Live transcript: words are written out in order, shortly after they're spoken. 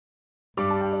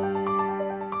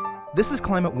This is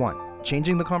Climate One,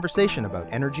 changing the conversation about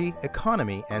energy,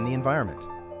 economy, and the environment.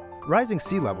 Rising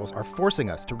sea levels are forcing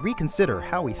us to reconsider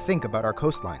how we think about our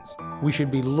coastlines. We should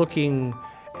be looking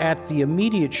at the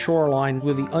immediate shoreline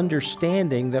with the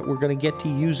understanding that we're going to get to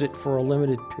use it for a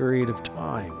limited period of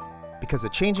time. Because a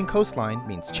changing coastline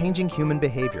means changing human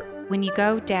behavior. When you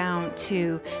go down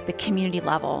to the community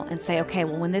level and say, okay,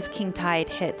 well, when this king tide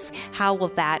hits, how will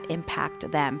that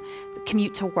impact them?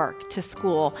 Commute to work, to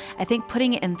school. I think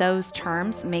putting it in those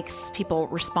terms makes people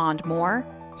respond more.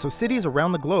 So cities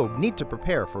around the globe need to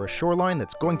prepare for a shoreline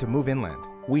that's going to move inland.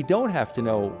 We don't have to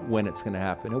know when it's going to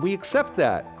happen, and we accept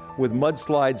that with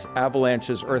mudslides,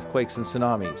 avalanches, earthquakes, and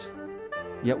tsunamis.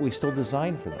 Yet we still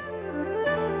design for them.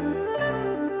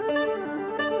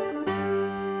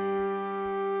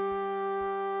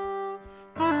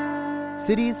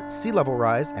 Cities, sea level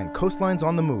rise, and coastlines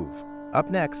on the move.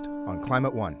 Up next on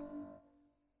Climate One.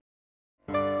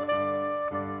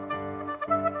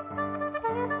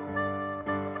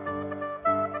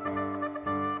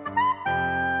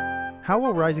 How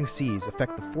will rising seas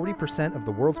affect the 40% of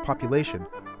the world's population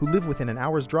who live within an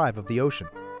hour's drive of the ocean?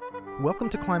 Welcome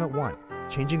to Climate One,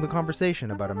 changing the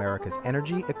conversation about America's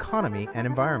energy, economy, and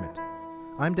environment.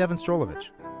 I'm Devin Strolovich.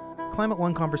 Climate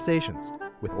One conversations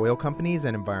with oil companies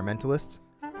and environmentalists,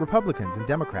 Republicans and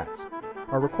Democrats,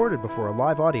 are recorded before a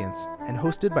live audience and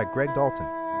hosted by Greg Dalton.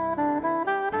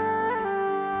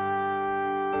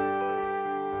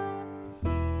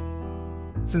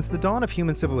 Since the dawn of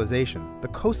human civilization, the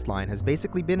coastline has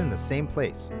basically been in the same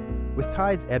place, with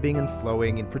tides ebbing and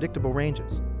flowing in predictable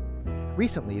ranges.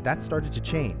 Recently, that started to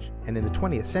change, and in the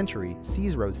 20th century,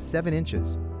 seas rose 7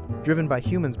 inches, driven by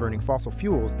humans burning fossil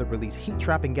fuels that release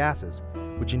heat-trapping gases,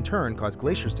 which in turn cause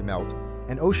glaciers to melt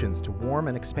and oceans to warm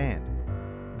and expand.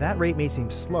 That rate may seem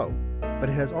slow, but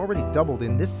it has already doubled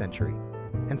in this century,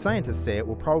 and scientists say it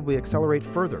will probably accelerate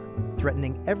further,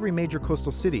 threatening every major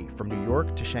coastal city from New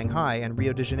York to Shanghai and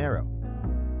Rio de Janeiro.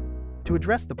 To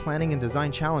address the planning and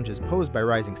design challenges posed by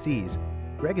rising seas,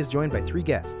 Greg is joined by 3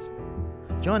 guests.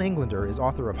 John Englander is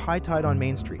author of High Tide on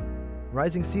Main Street,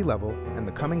 Rising Sea Level, and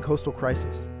the Coming Coastal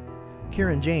Crisis.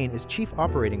 Kieran Jane is Chief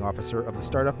Operating Officer of the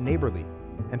startup Neighborly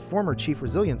and former Chief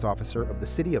Resilience Officer of the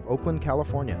City of Oakland,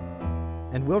 California.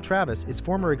 And Will Travis is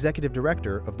former Executive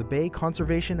Director of the Bay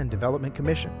Conservation and Development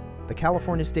Commission, the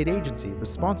California state agency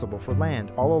responsible for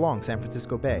land all along San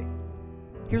Francisco Bay.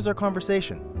 Here's our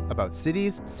conversation about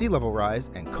cities, sea level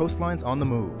rise, and coastlines on the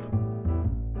move.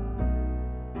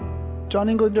 John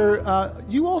Englander,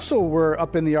 you also were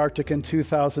up in the Arctic in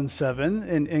 2007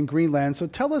 in Greenland. So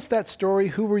tell us that story.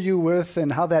 Who were you with,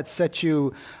 and how that set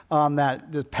you on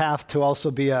the path to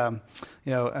also be an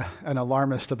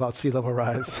alarmist about sea level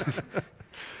rise?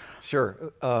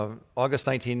 Sure. August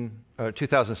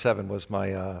 2007 was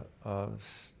my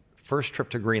first trip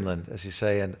to Greenland, as you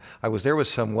say, and I was there with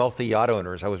some wealthy yacht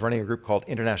owners. I was running a group called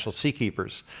International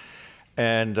Seakeepers,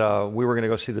 and we were going to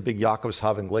go see the big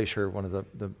Jakobshavn Glacier, one of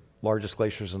the largest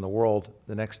glaciers in the world,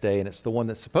 the next day, and it's the one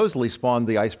that supposedly spawned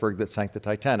the iceberg that sank the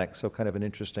Titanic, so kind of an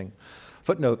interesting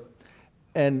footnote.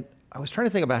 And I was trying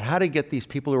to think about how to get these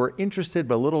people who are interested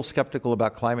but a little skeptical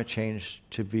about climate change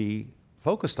to be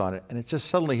focused on it, and it just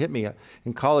suddenly hit me.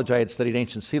 In college, I had studied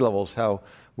ancient sea levels, how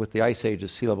with the ice age, the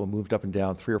sea level moved up and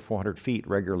down 300 or 400 feet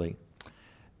regularly.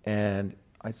 And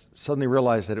I suddenly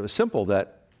realized that it was simple,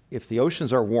 that if the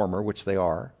oceans are warmer, which they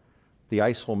are, the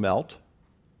ice will melt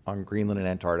on Greenland and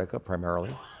Antarctica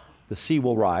primarily, the sea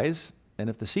will rise, and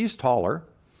if the sea's taller,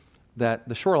 that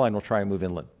the shoreline will try and move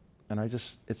inland. And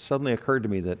it suddenly occurred to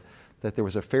me that there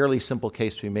was a fairly simple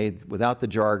case to be made without the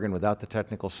jargon, without the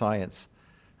technical science.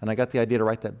 And I got the idea to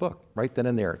write that book right then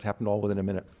and there. It happened all within a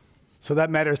minute. So that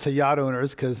matters to yacht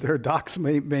owners because their docks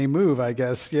may move, I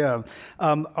guess. Yeah.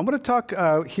 I'm going to talk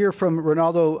here from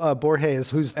Ronaldo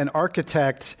Borges, who's an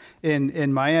architect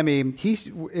in Miami. He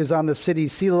is on the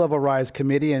city's sea level rise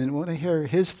committee, and I want to hear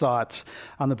his thoughts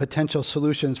on the potential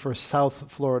solutions for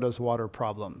South Florida's water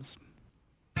problems.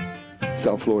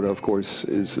 South Florida, of course,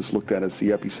 is looked at as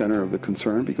the epicenter of the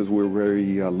concern because we're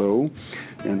very low,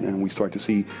 and we start to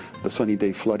see the sunny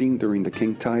day flooding during the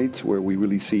king tides, where we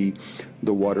really see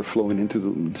the water flowing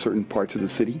into certain parts of the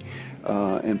city,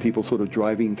 and people sort of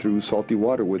driving through salty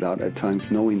water without at times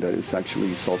knowing that it's actually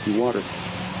salty water.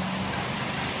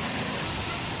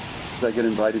 I get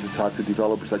invited to talk to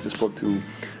developers. I just spoke to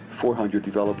 400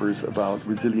 developers about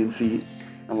resiliency.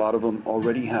 A lot of them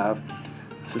already have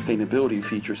sustainability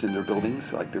features in their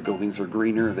buildings, like their buildings are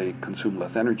greener, they consume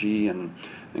less energy and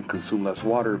consume less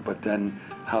water, but then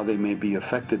how they may be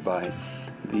affected by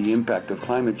the impact of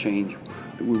climate change.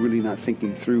 We're really not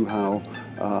thinking through how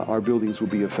our buildings will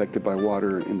be affected by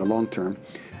water in the long term.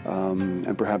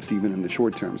 and perhaps even in the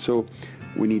short term. So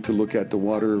we need to look at the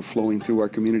water flowing through our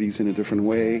communities in a different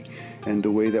way, and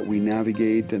the way that we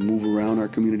navigate and move around our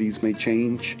communities may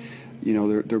change. You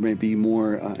know, there may be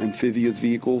more amphibious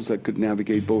vehicles that could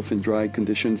navigate both in dry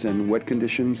conditions and wet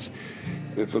conditions.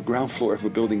 If a ground floor of a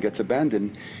building gets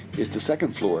abandoned, is the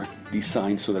second floor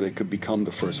designed so that it could become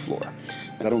the first floor?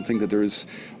 I don't think that there is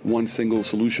one single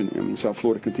solution. I mean, South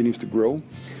Florida continues to grow.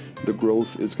 The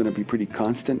growth is going to be pretty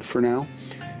constant for now.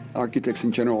 Architects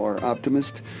in general are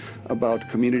optimistic about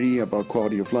community, about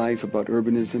quality of life, about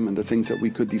urbanism and the things that we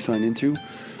could design into.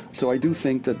 So I do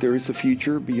think that there is a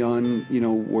future beyond, you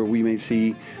know, where we may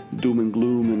see doom and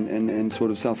gloom and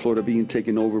sort of South Florida being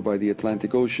taken over by the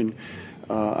Atlantic Ocean.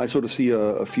 I sort of see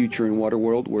a future in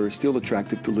Waterworld where it's still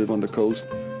attractive to live on the coast.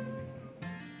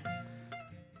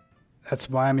 That's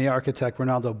Miami architect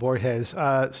Ronaldo Borges.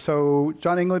 So,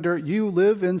 John Englander, you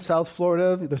live in South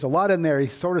Florida. There's a lot in there.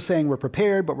 He's sort of saying we're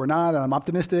prepared, but we're not. And I'm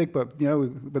optimistic, but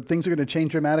things are going to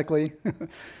change dramatically.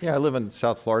 Yeah, I live in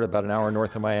South Florida, about an hour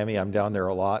north of Miami. I'm down there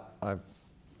a lot. I've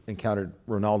encountered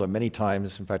Ronaldo many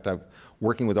times. In fact,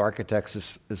 working with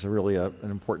architects is really an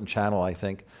important channel, I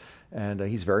think. And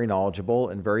he's very knowledgeable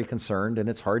and very concerned. And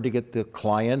it's hard to get the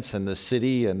clients and the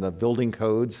city and the building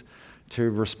codes to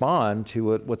respond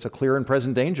to what's a clear and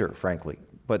present danger, frankly.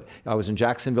 But I was in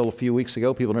Jacksonville a few weeks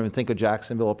ago. People don't even think of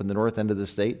Jacksonville up in the north end of the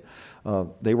state.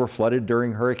 They were flooded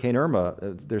during Hurricane Irma.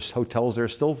 There's hotels there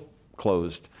still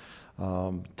closed.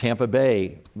 Tampa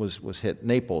Bay was hit,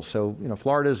 Naples. So,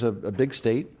 Florida is a big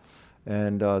state,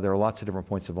 and there are lots of different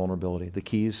points of vulnerability. The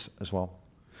Keys as well.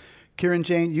 Kieran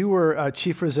Jane, you were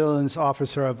Chief Resilience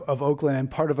Officer of Oakland and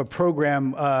part of a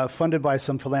program funded by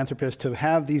some philanthropists to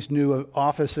have these new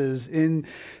offices in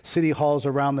city halls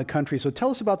around the country. So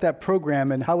tell us about that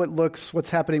program and how it looks,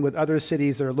 what's happening with other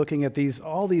cities that are looking at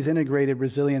all these integrated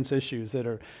resilience issues that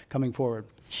are coming forward.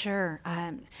 Sure.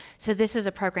 So this is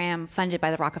a program funded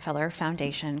by the Rockefeller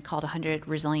Foundation called 100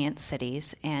 Resilient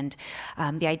Cities. And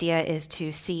the idea is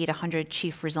to seed 100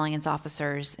 chief resilience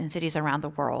officers in cities around the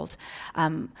world.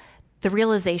 The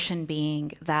realization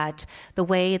being that the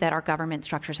way that our government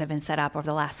structures have been set up over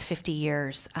the last 50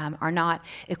 years are not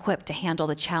equipped to handle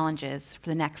the challenges for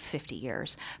the next 50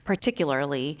 years,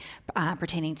 particularly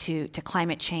pertaining to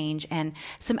climate change and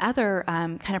some other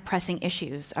kind of pressing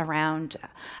issues around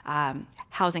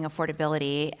housing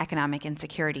affordability, economic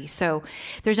insecurity. So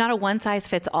there's not a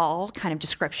one-size-fits-all kind of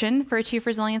description for a chief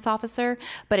resilience officer,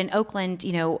 but in Oakland,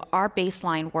 our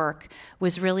baseline work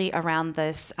was really around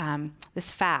this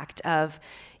fact of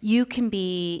you can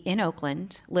be in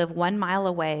Oakland, live 1 mile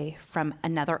away from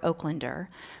another Oaklander,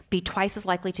 be twice as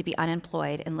likely to be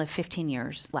unemployed, and live 15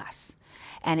 years less.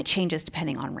 And it changes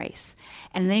depending on race.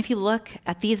 And then if you look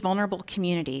at these vulnerable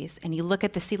communities and you look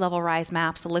at the sea level rise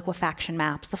maps, the liquefaction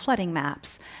maps, the flooding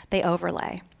maps, they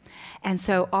overlay. And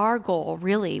so our goal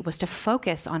really was to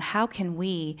focus on how can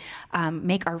we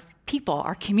make our people,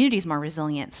 our communities more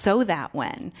resilient so that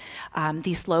when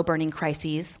these slow-burning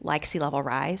crises like sea level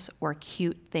rise or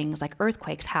acute things like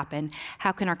earthquakes happen,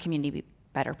 how can our community be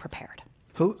better prepared?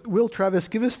 So, Will Travis,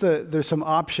 give us there's some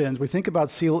options. We think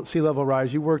about sea level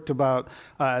rise. You worked about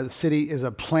the city as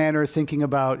a planner, thinking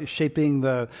about shaping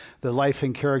the life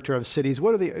and character of cities.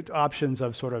 What are the options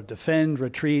of sort of defend,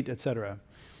 retreat, et cetera?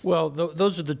 Well,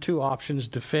 those are the two options,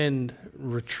 defend,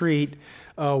 retreat.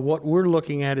 What we're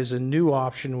looking at is a new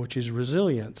option, which is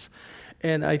resilience.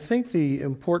 And I think the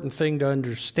important thing to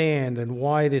understand and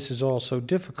why this is all so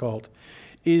difficult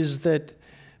is that,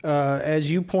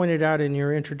 as you pointed out in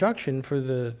your introduction, for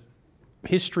the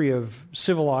history of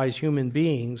civilized human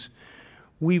beings,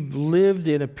 we've lived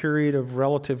in a period of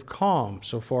relative calm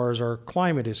so far as our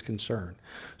climate is concerned.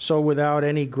 So without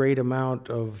any great amount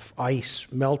of ice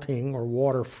melting or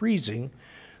water freezing,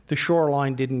 the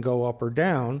shoreline didn't go up or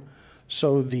down,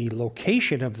 so the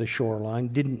location of the shoreline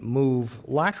didn't move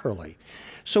laterally.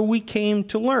 So we came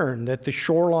to learn that the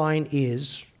shoreline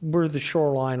is where the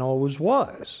shoreline always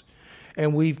was.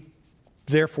 And we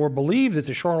therefore believe that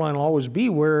the shoreline will always be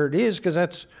where it is because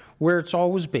that's where it's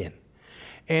always been.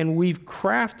 And we've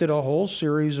crafted a whole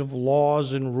series of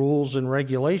laws and rules and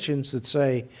regulations that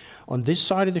say, on this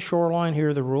side of the shoreline, here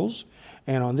are the rules,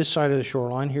 and on this side of the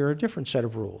shoreline, here are a different set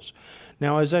of rules.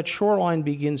 Now, as that shoreline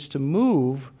begins to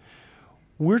move,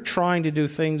 we're trying to do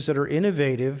things that are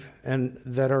innovative and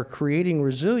that are creating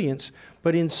resilience,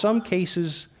 but in some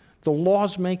cases, the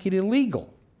laws make it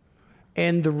illegal.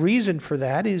 And the reason for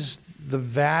that is the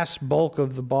vast bulk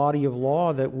of the body of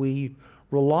law that we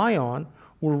rely on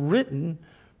were written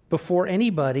before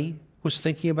anybody was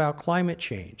thinking about climate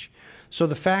change. So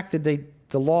the fact that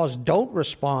the laws don't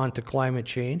respond to climate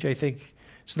change, I think,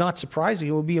 It's not surprising.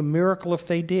 It would be a miracle if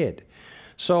they did.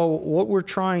 So what we're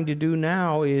trying to do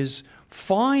now is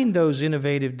find those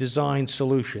innovative design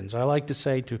solutions. I like to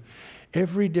say to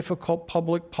every difficult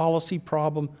public policy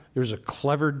problem, there's a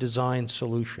clever design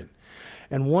solution.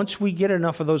 And once we get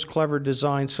enough of those clever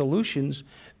design solutions,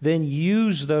 then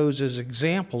use those as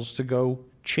examples to go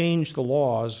change the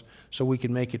laws so we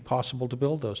can make it possible to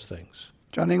build those things.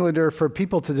 John Englander, for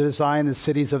people to design the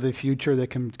cities of the future that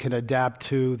can adapt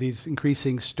to these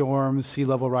increasing storms, sea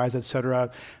level rise, et cetera,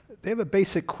 they have a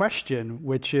basic question,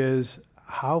 which is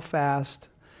how fast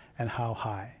and how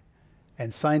high?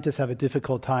 And scientists have a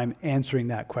difficult time answering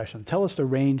that question. Tell us the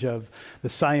range of the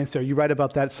science there. You write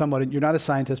about that somewhat. You're not a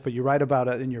scientist, but you write about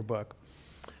it in your book.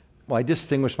 Well, I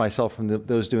distinguish myself from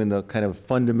those doing the kind of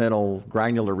fundamental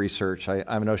granular research. I'm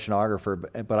an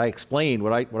oceanographer, but I explain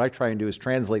what I try and do is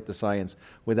translate the science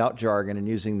without jargon and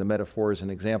using the metaphors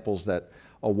and examples that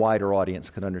a wider audience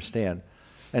can understand.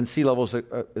 And sea level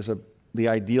is the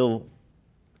ideal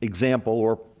example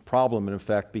or problem, in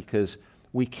effect, because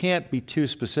we can't be too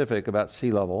specific about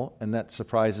sea level, and that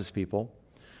surprises people.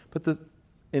 But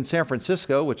in San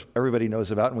Francisco, which everybody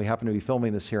knows about, and we happen to be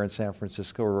filming this here in San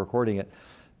Francisco, we're recording it,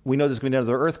 we know there's going to be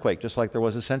another earthquake, just like there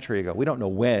was a century ago. We don't know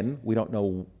when, we don't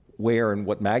know where and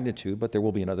what magnitude, but there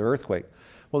will be another earthquake.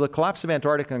 Well, the collapse of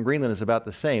Antarctica and Greenland is about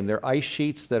the same. They're ice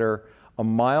sheets that are a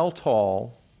mile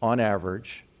tall on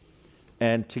average,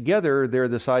 and together they're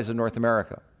the size of North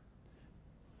America.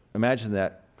 Imagine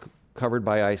that, covered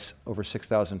by ice over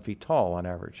 6,000 feet tall on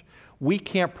average. We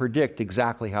can't predict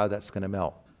exactly how that's going to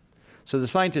melt. So the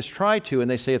scientists try to, and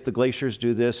they say if the glaciers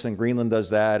do this and Greenland does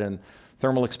that and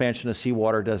thermal expansion of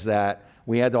seawater does that,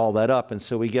 we add all that up, and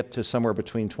so we get to somewhere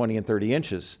between 20 and 30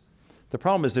 inches. The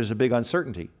problem is there's a big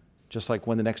uncertainty, just like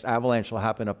when the next avalanche will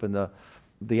happen up in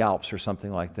the Alps or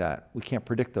something like that. We can't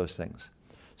predict those things.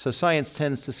 So science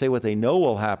tends to say what they know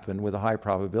will happen with a high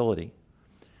probability.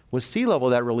 With sea level,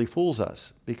 that really fools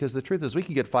us, because the truth is we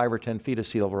could get 5 or 10 feet of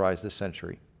sea level rise this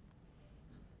century,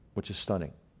 which is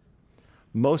stunning.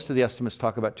 Most of the estimates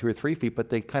talk about 2 or 3 feet, but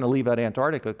they kind of leave out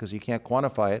Antarctica because you can't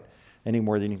quantify it any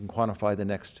more than you can quantify the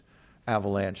next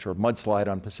avalanche or mudslide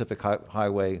on Pacific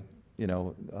Highway,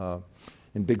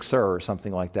 in Big Sur or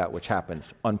something like that, which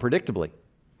happens unpredictably.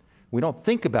 We don't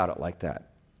think about it like that.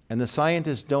 And the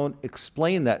scientists don't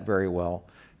explain that very well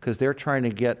because they're trying to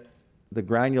get the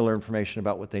granular information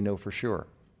about what they know for sure.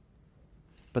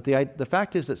 But the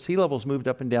fact is that sea levels moved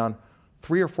up and down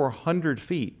 300 or 400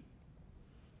 feet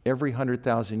every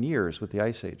 100,000 years with the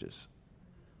ice ages.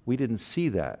 We didn't see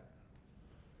that.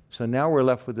 So now we're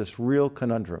left with this real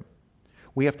conundrum.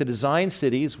 We have to design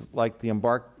cities like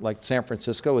San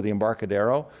Francisco with the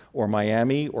Embarcadero, or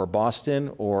Miami, or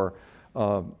Boston, or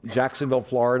Jacksonville,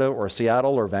 Florida, or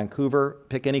Seattle, or Vancouver.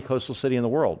 Pick any coastal city in the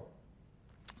world.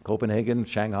 Copenhagen,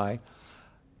 Shanghai.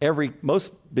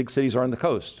 Most big cities are on the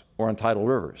coast or on tidal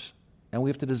rivers. And we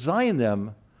have to design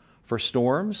them for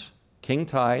storms, king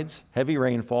tides, heavy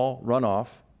rainfall, runoff,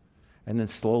 and then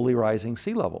slowly rising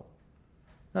sea level.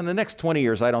 Now, in the next 20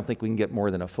 years, I don't think we can get more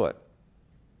than a foot,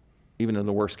 even in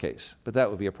the worst case, but that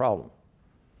would be a problem.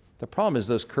 The problem is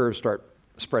those curves start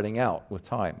spreading out with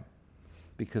time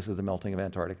because of the melting of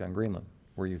Antarctica and Greenland,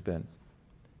 where you've been.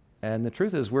 And the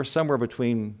truth is we're somewhere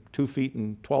between 2 feet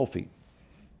and 12 feet.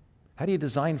 How do you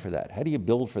design for that? How do you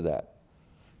build for that?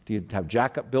 Do you have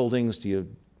jack-up buildings? Do you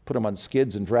put them on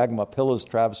skids and drag them uphill, as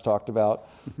Travis talked about?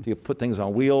 Do you put things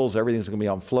on wheels? Everything's going to be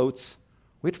on floats?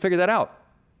 We have to figure that out.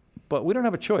 But we don't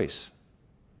have a choice.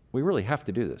 We really have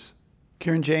to do this.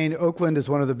 Kieran Jayne, Oakland is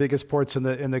one of the biggest ports in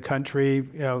the country.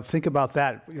 Think about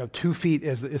that. 2 feet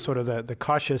is sort of the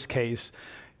cautious case.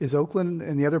 Is Oakland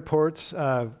and the other ports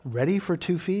ready for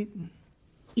 2 feet?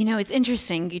 It's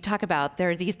interesting. You talk about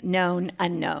there are these known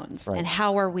unknowns, right? And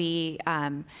how are we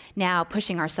now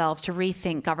pushing ourselves to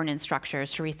rethink governance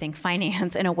structures, to rethink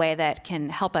finance in a way that can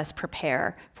help us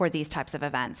prepare for these types of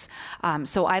events.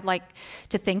 So I'd like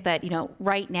to think that,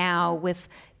 right now with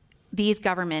these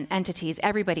government entities,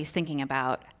 everybody's thinking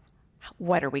about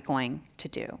what are we going to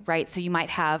do, right? So you might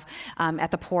have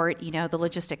at the port, the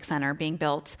logistics center being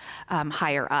built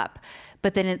higher up.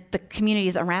 But then the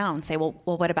communities around say, well,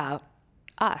 what about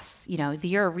us,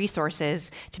 your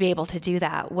resources to be able to do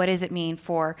that? What does it mean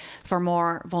for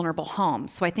more vulnerable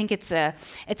homes? So I think it's a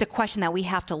question that we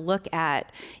have to look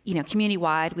at,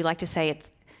 community-wide. We like to say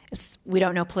we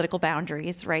don't know political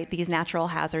boundaries, right? These natural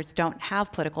hazards don't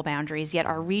have political boundaries, yet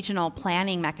our regional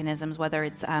planning mechanisms, whether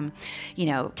it's,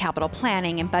 capital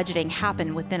planning and budgeting,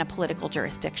 happen within a political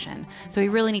jurisdiction. So we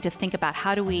really need to think about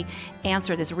how do we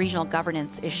answer this regional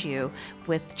governance issue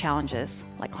with challenges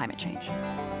like climate change.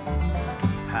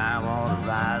 High water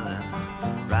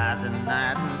rising, rising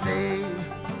night and day,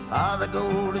 all the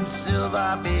gold and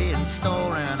silver being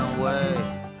stolen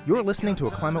away. You're listening to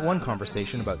a Climate One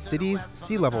conversation about cities,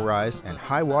 sea level rise, and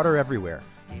high water everywhere.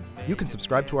 You can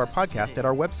subscribe to our podcast at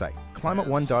our website,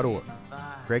 climateone.org.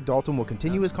 Greg Dalton will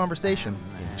continue his conversation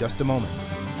in just a moment.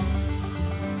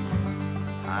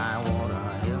 I want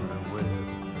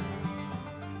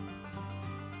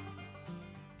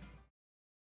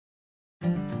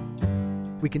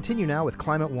everywhere. We continue now with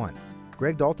Climate One.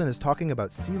 Greg Dalton is talking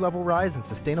about sea level rise and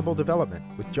sustainable development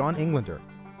with John Englander,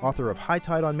 author of High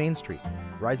Tide on Main Street,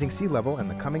 Rising Sea Level and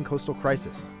the Coming Coastal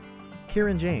Crisis,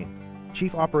 Kieran Jane,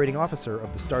 Chief Operating Officer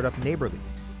of the startup Neighborly,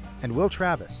 and Will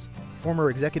Travis, former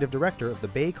Executive Director of the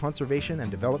Bay Conservation and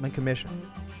Development Commission.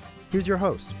 Here's your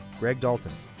host, Greg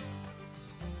Dalton.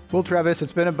 Will Travis,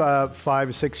 it's been about 5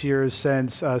 or 6 years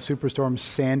since Superstorm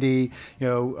Sandy,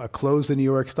 closed the New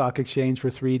York Stock Exchange for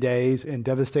 3 days and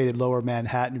devastated Lower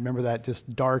Manhattan. Remember that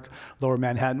just dark Lower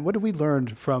Manhattan? What have we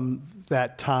learned from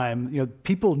that time?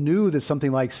 People knew that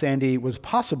something like Sandy was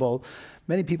possible.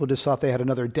 Many people just thought they had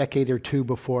another decade or two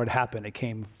before it happened. It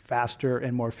came faster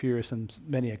and more furious than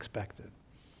many expected.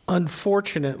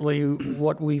 Unfortunately,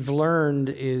 what we've learned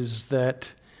is that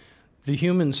the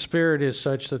human spirit is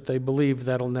such that they believe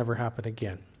that'll never happen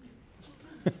again.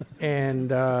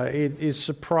 And it is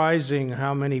surprising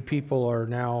how many people are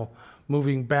now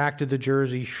moving back to the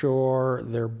Jersey Shore.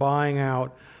 They're buying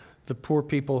out the poor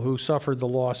people who suffered the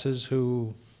losses,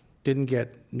 who didn't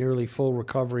get nearly full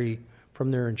recovery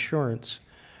from their insurance.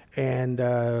 And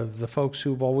the folks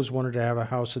who've always wanted to have a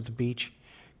house at the beach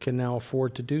can now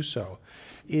afford to do so.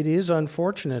 It is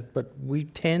unfortunate, but we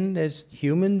tend as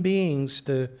human beings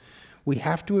we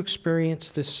have to experience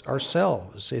this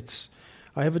ourselves.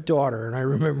 I have a daughter, and I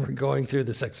remember going through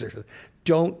this exercise.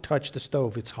 Don't touch the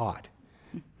stove, it's hot.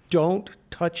 Don't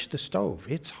touch the stove,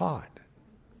 it's hot.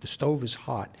 The stove is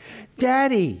hot.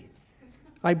 Daddy,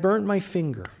 I burnt my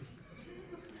finger.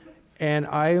 And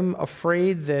I'm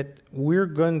afraid that we're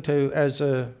going to, as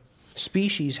a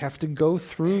species, have to go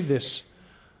through this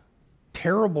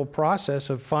terrible process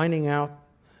of finding out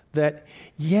that,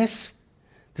 yes,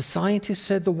 the scientists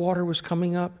said the water was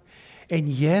coming up, and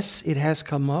yes, it has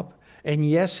come up, and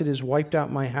yes, it has wiped out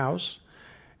my house,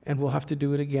 and we'll have to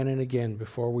do it again and again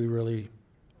before we really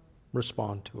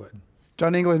respond to it.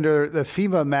 John Englander, the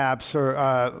FEMA maps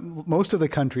are, most of the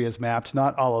country is mapped,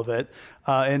 not all of it.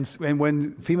 And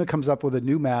when FEMA comes up with a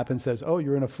new map and says, oh,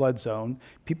 you're in a flood zone,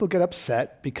 people get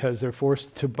upset because they're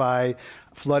forced to buy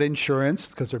flood insurance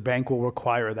because their bank will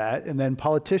require that. And then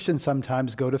politicians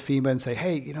sometimes go to FEMA and say,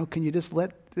 hey, can you just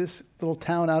let this little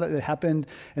town out? It happened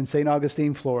in St.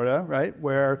 Augustine, Florida, right?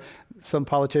 Where some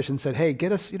politicians said, hey,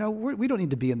 get us, we don't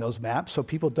need to be in those maps, so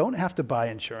people don't have to buy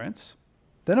insurance.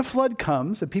 Then a flood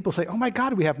comes and people say, oh my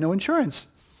God, we have no insurance.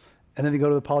 And then they go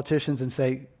to the politicians and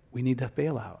say, we need a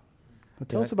bailout. Well,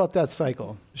 tell us about that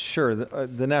cycle. Sure.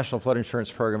 The National Flood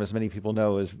Insurance Program, as many people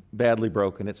know, is badly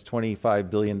broken. It's $25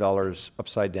 billion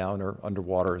upside down or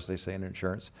underwater, as they say in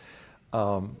insurance.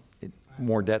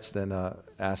 More debts than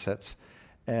assets.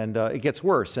 And it gets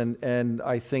worse. And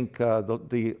I think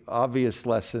the obvious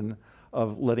lesson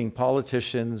of letting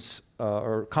politicians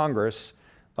or Congress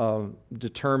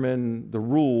determine the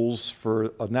rules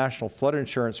for a national flood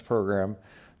insurance program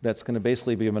that's going to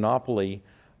basically be a monopoly,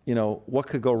 what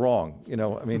could go wrong?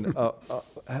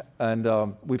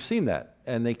 And we've seen that.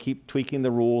 And they keep tweaking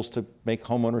the rules to make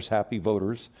homeowners happy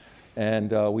voters.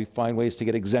 And we find ways to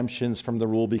get exemptions from the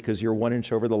rule because you're 1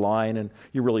 inch over the line and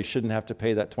you really shouldn't have to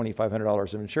pay that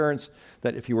 $2,500 of insurance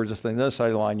that if you were just on the other side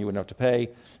of the line, you wouldn't have to pay.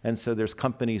 And so there's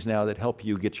companies now that help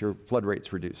you get your flood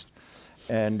rates reduced.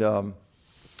 And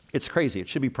it's crazy. It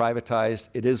should be privatized.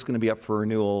 It is going to be up for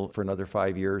renewal for another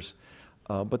 5 years.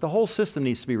 But the whole system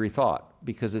needs to be rethought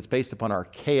because it's based upon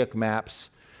archaic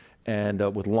maps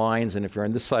and with lines. And if you're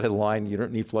on this side of the line, you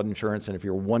don't need flood insurance. And if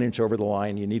you're 1 inch over the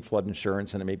line, you need flood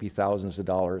insurance, and it may be thousands of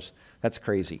dollars. That's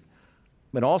crazy.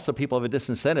 But also, people have a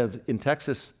disincentive. In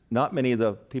Texas, not many of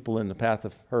the people in the path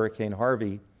of Hurricane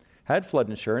Harvey had flood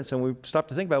insurance. And we stopped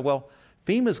to think about, well,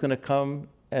 FEMA's going to come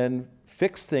and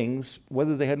fix things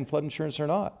whether they had flood insurance or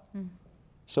not.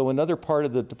 So another part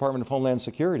of the Department of Homeland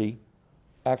Security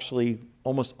actually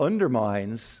almost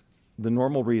undermines the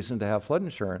normal reason to have flood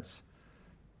insurance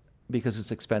because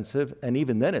it's expensive, and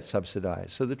even then it's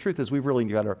subsidized. So the truth is we've really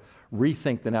got to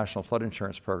rethink the National Flood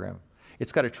Insurance Program.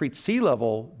 It's got to treat sea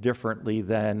level differently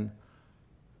than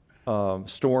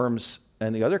storms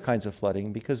and the other kinds of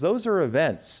flooding because those are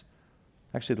events.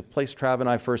 Actually, the place Trav and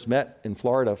I first met in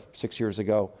Florida 6 years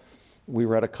ago, we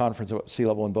were at a conference about sea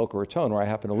level in Boca Raton, where I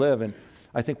happen to live, and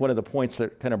I think one of the points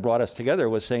that kind of brought us together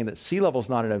was saying that sea level is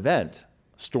not an event.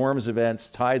 Storms events,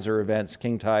 tides are events,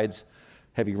 king tides,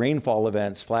 heavy rainfall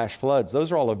events, flash floods.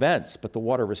 Those are all events, but the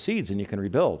water recedes and you can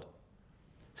rebuild.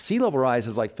 Sea level rise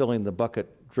is like filling the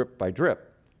bucket drip by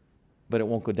drip, but it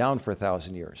won't go down for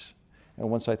 1,000 years.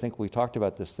 And once I think we talked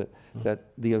about this, that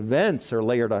the events are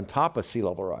layered on top of sea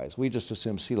level rise. We just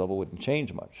assumed sea level wouldn't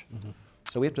change much.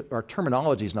 So our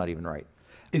terminology is not even right.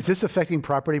 Is this affecting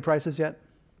property prices yet?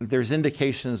 There's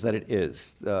indications that it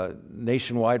is.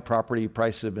 Nationwide property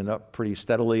prices have been up pretty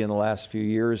steadily in the last few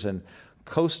years, and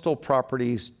coastal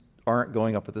properties aren't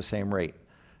going up at the same rate.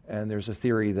 And there's a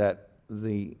theory that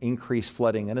the increased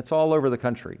flooding, and it's all over the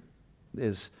country,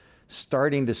 is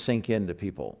starting to sink into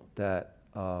people that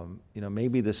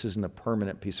maybe this isn't a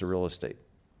permanent piece of real estate.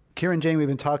 Kieran Jane, we've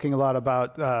been talking a lot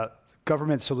about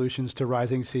government solutions to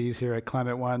rising seas here at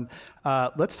Climate One.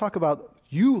 Let's talk about,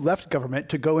 you left government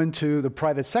to go into the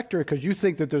private sector because you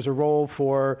think that there's a role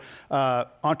for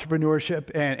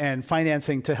entrepreneurship and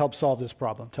financing to help solve this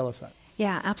problem. Tell us that.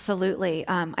 Yeah, absolutely.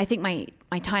 I think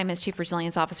my time as Chief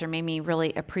Resilience Officer made me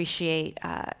really appreciate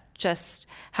just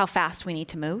how fast we need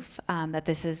to move, that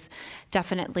this is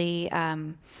definitely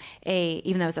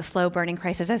even though it's a slow burning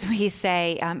crisis, as we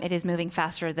say, it is moving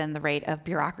faster than the rate of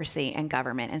bureaucracy and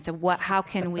government. And so how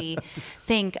can we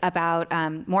think about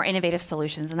more innovative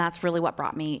solutions? And that's really what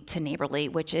brought me to Neighborly,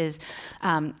 which is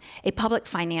a public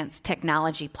finance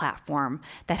technology platform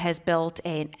that has built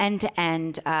an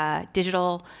end-to-end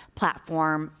digital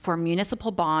platform for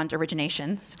municipal bond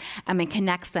originations and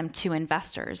connects them to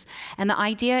investors. And the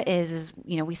idea is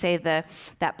we say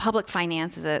that public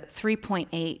finance is a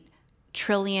 $3.8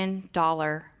 trillion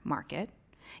market,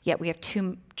 yet we have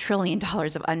 $2 trillion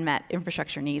of unmet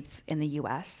infrastructure needs in the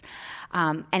U.S.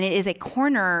 And it is a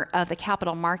corner of the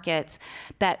capital markets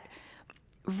that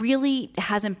really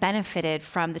hasn't benefited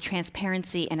from the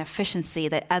transparency and efficiency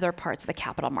that other parts of the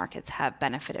capital markets have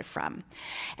benefited from.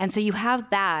 And so you have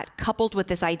that coupled with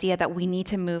this idea that we need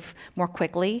to move more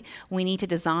quickly. We need to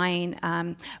design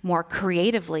more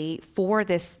creatively for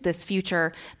this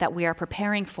future that we are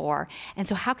preparing for. And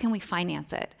so how can we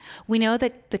finance it? We know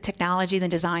that the technologies and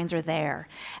designs are there.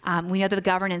 We know that the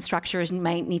governance structures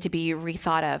might need to be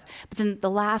rethought of. But then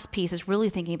the last piece is really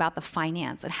thinking about the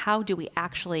finance and how do we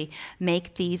actually make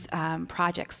these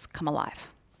projects come alive.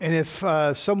 And if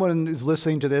someone is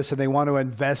listening to this and they want to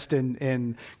invest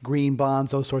in green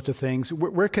bonds, those sorts of things,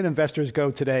 where can investors go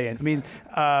today? And I mean,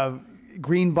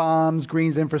 green bonds,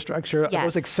 green infrastructure, yes. Are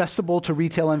those accessible to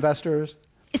retail investors?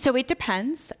 So it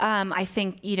depends. I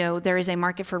think, there is a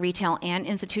market for retail and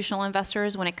institutional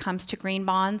investors when it comes to green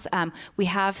bonds. We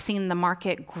have seen the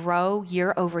market grow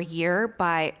year over year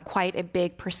by quite a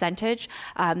big percentage.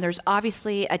 There's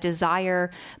obviously a desire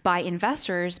by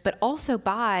investors, but also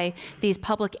by these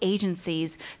public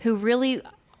agencies who really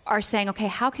are saying, okay,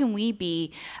 how can we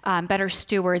be better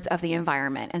stewards of the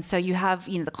environment? And so you have,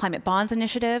 the Climate Bonds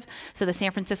Initiative. So the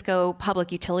San Francisco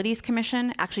Public Utilities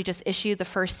Commission actually just issued the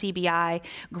first CBI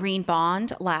green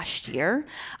bond last year.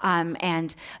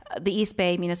 And the East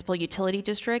Bay Municipal Utility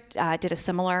District did a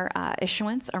similar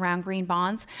issuance around green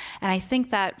bonds. And I think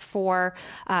that for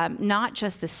not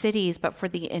just the cities, but for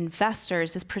the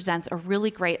investors, this presents a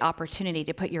really great opportunity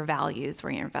to put your values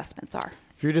where your investments are.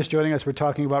 If you're just joining us, we're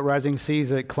talking about rising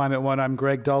seas at Climate One. I'm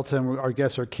Greg Dalton. Our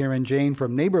guests are Kieran Jane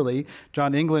from Neighborly,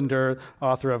 John Englander,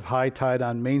 author of High Tide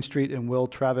on Main Street, and Will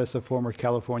Travis, a former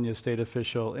California state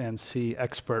official and sea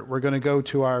expert. We're going to go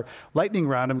to our lightning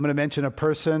round. I'm going to mention a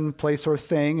person, place, or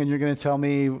thing, and you're going to tell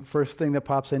me first thing that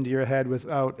pops into your head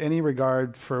without any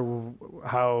regard for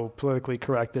how politically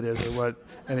correct it is or what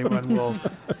anyone will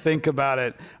think about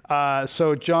it.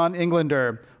 So John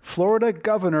Englander, Florida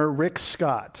Governor Rick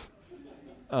Scott.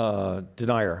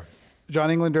 Denier. John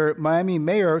Englander, Miami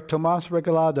Mayor Tomas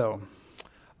Regalado.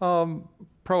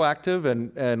 Proactive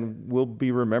and will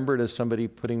be remembered as somebody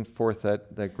putting forth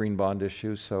that green bond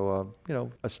issue. So,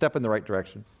 a step in the right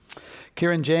direction.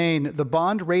 Kieran Jane, the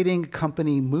bond rating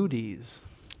company Moody's.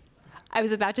 I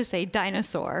was about to say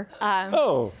dinosaur.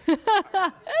 Financial.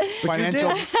 You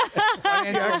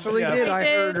actually did. I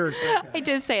heard her say that. I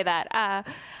did say that.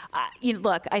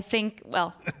 Look, I think,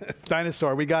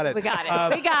 Dinosaur, we got it. We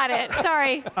got it.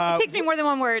 Sorry. It takes me more than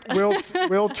one word.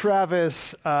 Will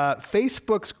Travis,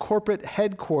 Facebook's corporate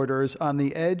headquarters on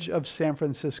the edge of San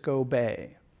Francisco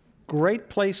Bay. Great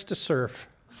place to surf.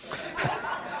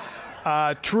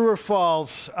 True or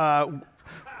false?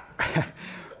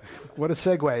 What a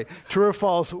segue. True or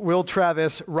false, Will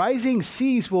Travis, rising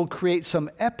seas will create some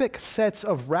epic sets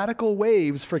of radical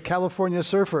waves for California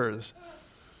surfers.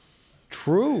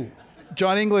 True.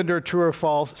 John Englander, true or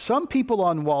false, some people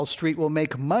on Wall Street will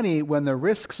make money when the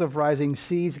risks of rising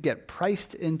seas get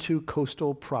priced into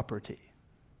coastal property.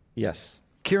 Yes.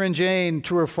 Kieran Jane,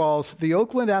 true or false, the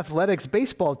Oakland Athletics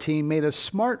baseball team made a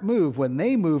smart move when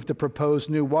they moved the proposed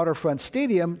new waterfront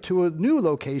stadium to a new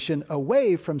location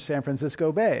away from San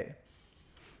Francisco Bay.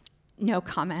 No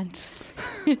comment.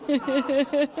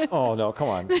 Oh, no, come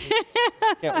on.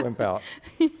 Can't wimp out.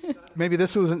 Maybe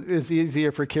this is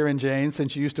easier for Kieran Jane,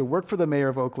 since you used to work for the mayor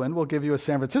of Oakland. We'll give you a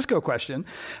San Francisco question.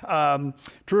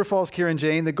 True or false, Kieran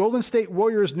Jane, the Golden State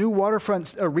Warriors' new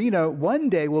waterfront arena one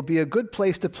day will be a good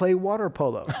place to play water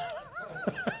polo.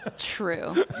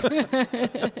 True.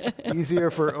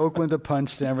 Easier for Oakland to punch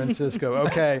San Francisco.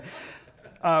 Okay.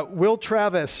 Will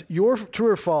Travis, true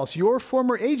or false, your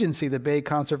former agency, the Bay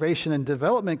Conservation and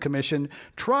Development Commission,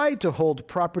 tried to hold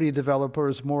property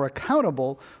developers more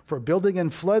accountable for building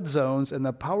in flood zones, and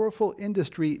the powerful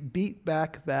industry beat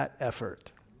back that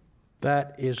effort.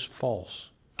 That is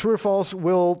false. True or false,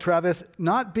 Will Travis,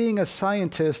 not being a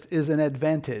scientist is an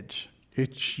advantage.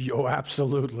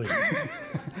 Absolutely.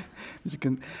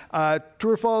 True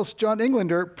or false, John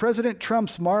Englander, President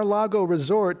Trump's Mar-a-Lago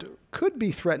resort could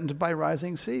be threatened by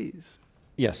rising seas.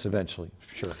 Yes, eventually,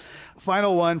 sure.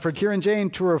 Final one for Kieran Jane,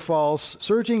 true or false,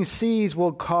 surging seas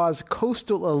will cause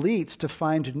coastal elites to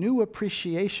find new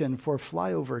appreciation for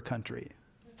flyover country.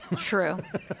 True.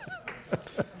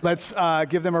 Let's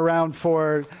give them a round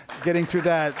for getting through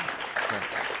that.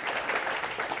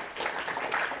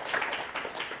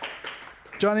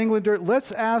 John Englander,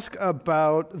 let's ask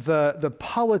about the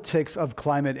politics of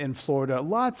climate in Florida.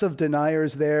 Lots of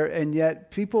deniers there, and yet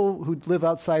people who live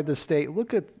outside the state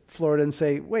look at Florida and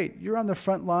say, wait, you're on the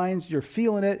front lines, you're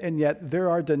feeling it, and yet there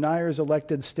are deniers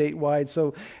elected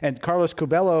statewide. And Carlos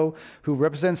Curbelo, who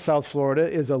represents South Florida,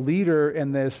 is a leader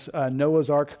in this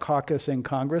Noah's Ark caucus in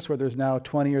Congress, where there's now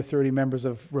 20 or 30 members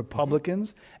of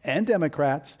Republicans and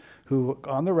Democrats who,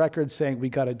 on the record, saying we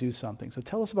got to do something. So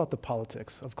tell us about the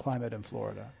politics of climate in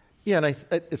Florida. Yeah, and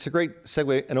it's a great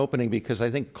segue and opening, because I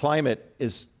think climate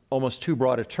is almost too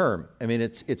broad a term. I mean,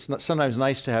 it's not, sometimes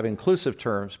nice to have inclusive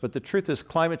terms, but the truth is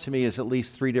climate to me is at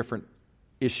least three different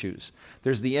issues.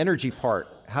 There's the energy part.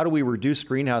 How do we reduce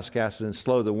greenhouse gases and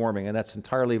slow the warming? And that's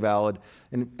entirely valid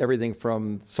in everything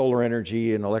from solar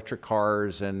energy and electric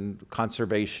cars and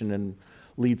conservation and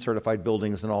LEED certified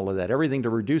buildings and all of that. Everything to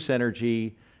reduce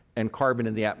energy and carbon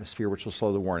in the atmosphere, which will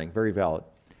slow the warming. Very valid.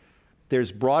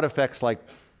 There's broad effects like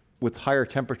with higher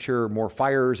temperature, more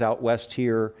fires out west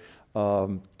here,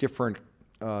 different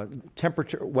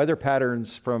temperature, weather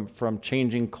patterns from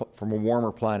changing from a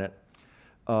warmer planet,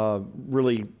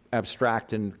 really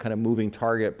abstract and kind of moving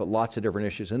target, but lots of different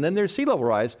issues. And then there's sea level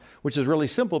rise, which is really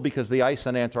simple because the ice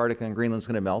on Antarctica and Greenland is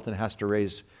going to melt and has to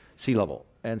raise sea level.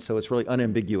 And so it's really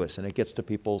unambiguous, and it gets to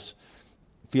people's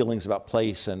feelings about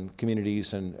place and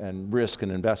communities and risk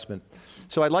and investment.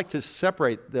 So I'd like to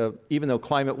separate even though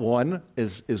climate one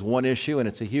is one issue and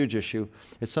it's a huge issue,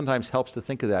 it sometimes helps to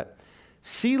think of that.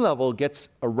 Sea level gets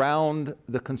around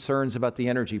the concerns about the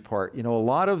energy part. You know, a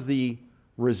lot of the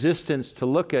resistance to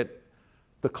look at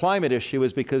the climate issue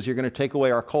is because you're going to take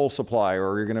away our coal supply,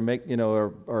 or you're going to make,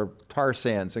 our tar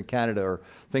sands in Canada or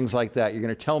things like that. You're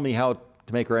going to tell me how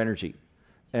to make our energy,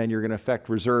 and you're going to affect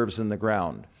reserves in the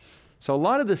ground. So a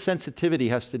lot of the sensitivity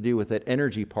has to do with that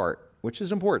energy part, which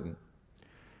is important.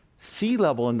 Sea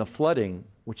level and the flooding,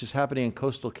 which is happening in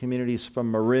coastal communities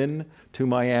from Marin to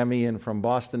Miami and from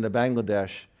Boston to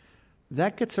Bangladesh,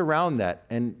 that gets around that.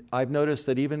 And I've noticed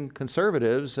that even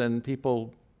conservatives and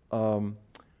people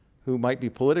who might be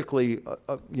politically,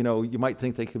 you might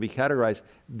think they could be categorized,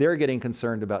 they're getting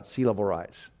concerned about sea level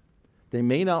rise. They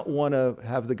may not want to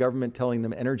have the government telling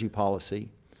them energy policy,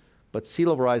 but sea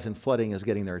level rise and flooding is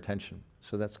getting their attention.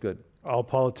 So that's good. All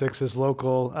politics is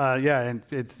local.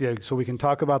 So we can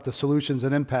talk about the solutions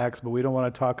and impacts, but we don't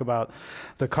want to talk about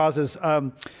the causes.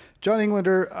 John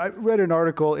Englander, I read an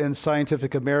article in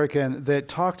Scientific American that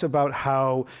talked about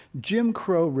how Jim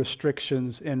Crow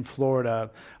restrictions in Florida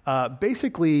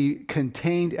basically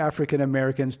contained African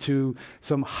Americans to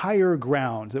some higher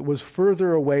ground that was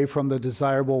further away from the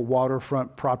desirable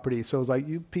waterfront property. So it was like,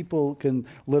 you people can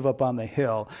live up on the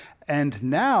hill. And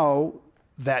now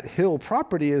that hill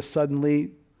property is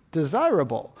suddenly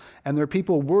desirable. And there are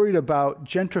people worried about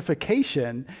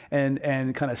gentrification and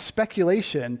kind of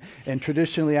speculation in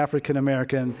traditionally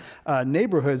African-American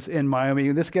neighborhoods in Miami.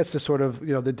 And this gets to sort of,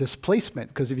 the displacement,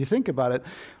 because if you think about it,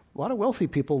 a lot of wealthy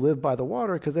people live by the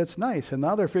water because that's nice. And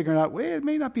now they're figuring out, it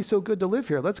may not be so good to live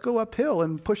here. Let's go uphill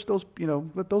and push those,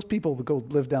 let those people go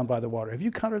live down by the water. Have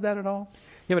you countered that at all?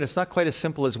 Yeah, but it's not quite as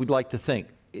simple as we'd like to think.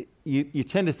 You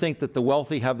tend to think that the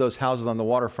wealthy have those houses on the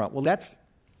waterfront. Well, that's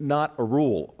not a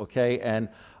rule, okay? And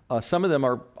some of them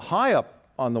are high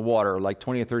up on the water, like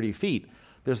 20 or 30 feet.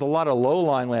 There's a lot of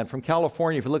low-lying land. From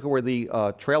California, if you look at where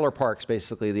the trailer parks,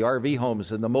 basically, the RV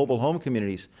homes and the mobile home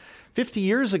communities, 50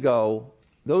 years ago,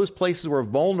 those places were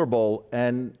vulnerable,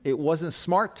 and it wasn't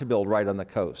smart to build right on the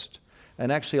coast.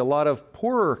 And actually, a lot of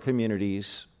poorer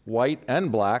communities, white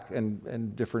and black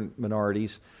and different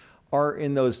minorities, are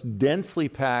in those densely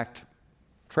packed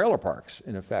trailer parks,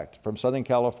 in effect, from Southern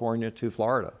California to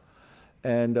Florida.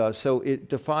 And so it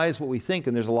defies what we think,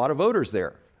 and there's a lot of voters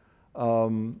there.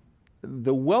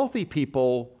 The wealthy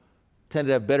people tend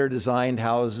to have better designed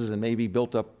houses and maybe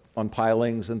built up on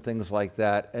pilings and things like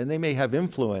that, and they may have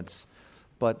influence.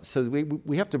 But so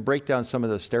we have to break down some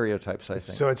of those stereotypes, I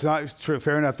think. So it's not true.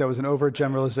 Fair enough. That was an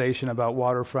overgeneralization about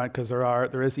waterfront, because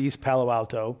there is East Palo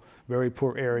Alto, very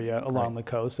poor area along the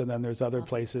coast, and then there's other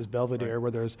places, Belvedere,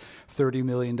 where there's $30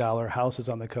 million houses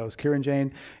on the coast. Kiran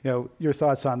Jain, your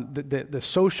thoughts on the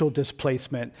social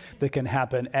displacement that can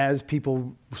happen as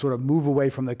people sort of move away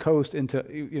from the coast into,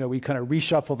 we kind of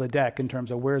reshuffle the deck in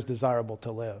terms of where's desirable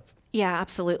to live. Yeah,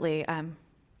 absolutely.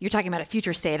 You're talking about a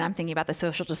future state. I'm thinking about the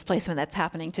social displacement that's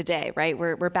happening today, right?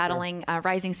 We're battling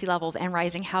rising sea levels and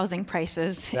rising housing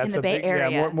prices in the Bay Area.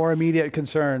 Yeah, more immediate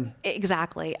concern.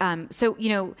 Exactly. So,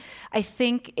 I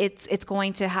think it's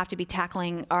going to have to be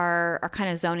tackling our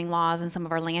kind of zoning laws and some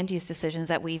of our land use decisions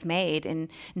that we've made in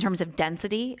terms of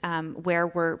density, where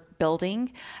we're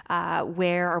building,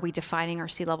 where are we defining our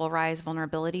sea level rise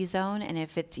vulnerability zone, and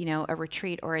if it's, a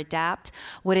retreat or adapt,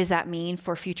 what does that mean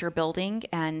for future building?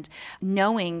 And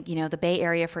knowing, the Bay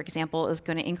Area, for example, is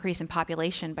going to increase in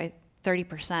population by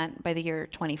 30% by the year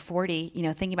 2040,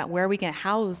 thinking about where are we going to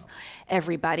house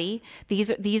everybody.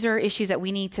 These are issues that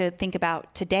we need to think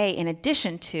about today in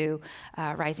addition to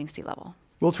rising sea level.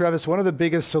 Well, Travis, one of the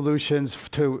biggest solutions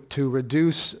to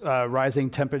reduce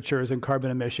rising temperatures and carbon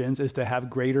emissions is to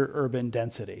have greater urban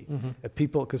density.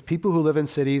 Because people who live in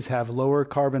cities have lower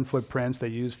carbon footprints, they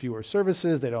use fewer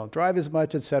services, they don't drive as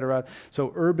much, et cetera.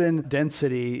 So urban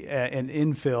density and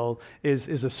infill is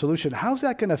a solution. How's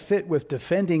that going to fit with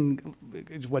defending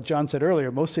what John said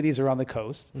earlier? Most cities are on the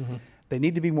coast. They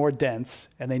need to be more dense,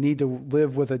 and they need to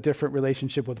live with a different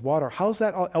relationship with water. How's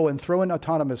that all, and throw in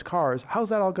autonomous cars, how's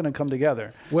that all going to come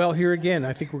together? Well, here again,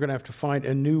 I think we're going to have to find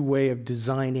a new way of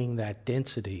designing that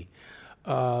density.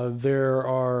 There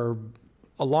are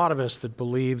a lot of us that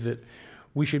believe that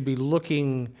we should be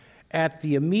looking at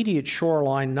the immediate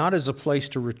shoreline not as a place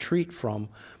to retreat from,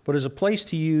 but as a place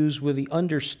to use with the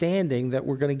understanding that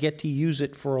we're going to get to use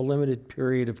it for a limited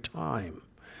period of time.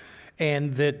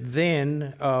 And that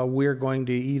then we're going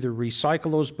to either recycle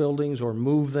those buildings or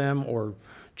move them or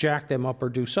jack them up or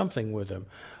do something with them.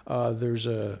 There's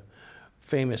a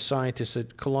famous scientist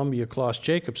at Columbia, Klaus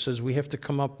Jacobs, says we have to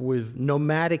come up with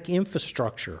nomadic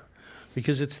infrastructure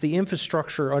because it's the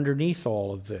infrastructure underneath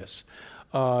all of this.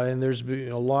 And there's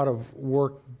been a lot of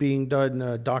work being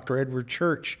done. Dr. Edward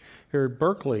Church here at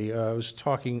Berkeley was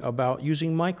talking about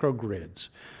using microgrids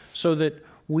so that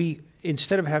we,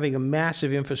 instead of having a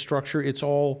massive infrastructure, it's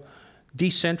all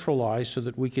decentralized so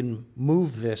that we can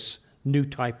move this new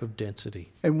type of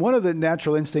density. And one of the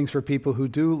natural instincts for people who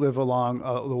do live along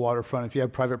the waterfront, if you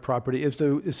have private property, is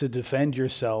to defend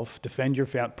yourself, defend your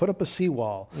family, put up a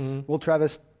seawall. Well,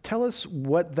 Travis, tell us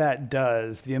what that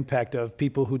does, the impact of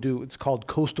people who do, it's called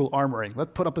coastal armoring.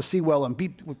 Let's put up a seawall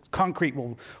and concrete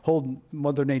will hold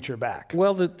Mother Nature back.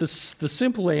 Well, the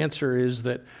simple answer is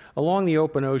that along the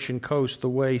open ocean coast, the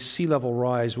way sea level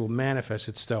rise will manifest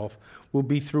itself will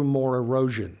be through more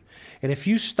erosion. And if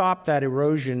you stop that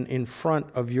erosion in front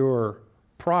of your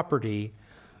property,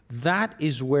 that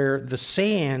is where the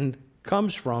sand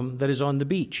comes from that is on the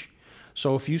beach.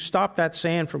 So if you stop that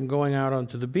sand from going out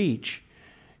onto the beach,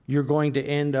 you're going to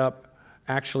end up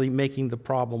actually making the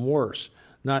problem worse,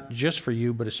 not just for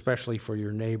you, but especially for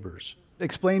your neighbors.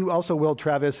 Explain also, Will,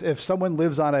 Travis, if someone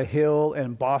lives on a hill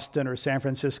in Boston or San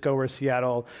Francisco or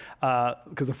Seattle,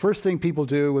 because the first thing people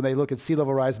do when they look at sea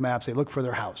level rise maps, they look for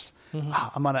their house.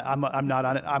 I'm not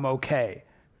on it, I'm okay.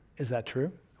 Is that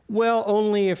true? Well,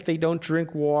 only if they don't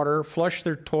drink water, flush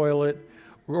their toilet,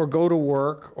 or go to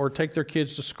work, or take their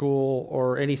kids to school,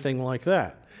 or anything like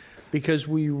that. Because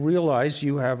we realize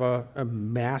you have a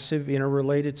massive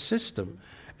interrelated system.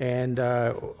 And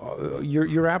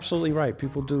you're absolutely right.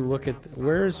 People do look at,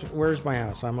 where's my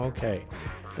house? I'm okay.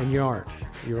 And you aren't.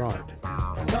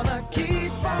 Gonna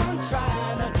keep on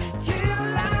trying till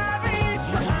I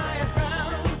reach my highest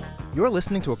ground. You're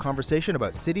listening to a conversation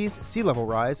about cities, sea level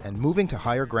rise, and moving to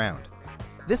higher ground.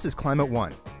 This is Climate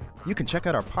One. You can check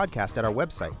out our podcast at our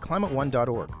website,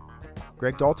 climateone.org.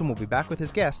 Greg Dalton will be back with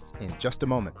his guests in just a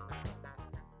moment.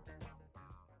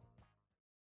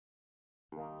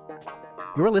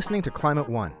 You're listening to Climate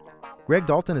One. Greg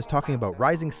Dalton is talking about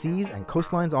rising seas and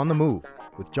coastlines on the move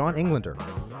with John Englander,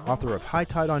 author of High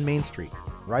Tide on Main Street,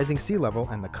 Rising Sea Level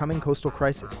and the Coming Coastal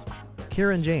Crisis,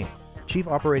 Kieran Jayne, Chief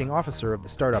Operating Officer of the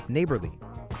startup Neighborly,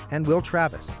 and Will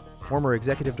Travis, former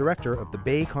Executive Director of the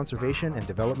Bay Conservation and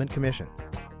Development Commission.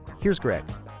 Here's Greg.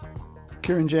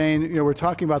 Kieran Jayne, we're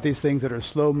talking about these things that are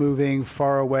slow-moving,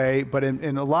 far away, but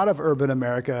in a lot of urban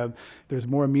America, there's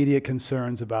more immediate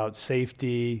concerns about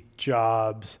safety,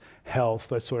 jobs, health,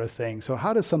 that sort of thing. So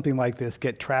how does something like this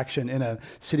get traction in a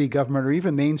city government or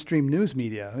even mainstream news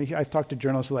media? I've talked to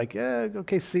journalists who are like,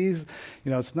 okay, seas,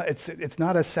 it's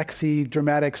not a sexy,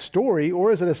 dramatic story,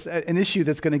 or is it an issue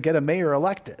that's going to get a mayor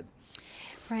elected?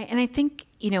 Right, and I think,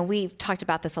 we've talked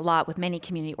about this a lot with many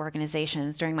community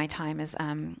organizations during my time as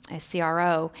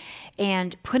CRO,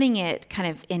 and putting it kind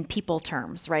of in people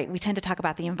terms, right? We tend to talk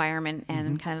about the environment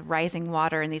and kind of rising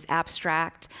water and these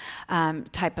abstract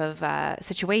type of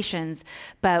situations,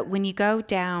 but when you go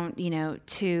down,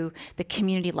 to the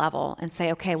community level and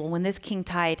say, okay, well, when this king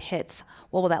tide hits,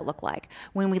 what will that look like?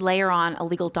 When we layer on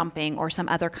illegal dumping or some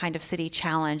other kind of city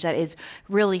challenge that is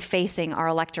really facing our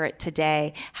electorate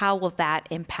today, how will that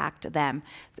impact them?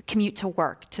 The commute to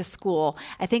work, to school.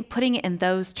 I think putting it in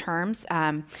those terms,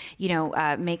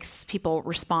 makes people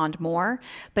respond more.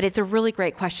 But it's a really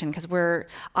great question because we're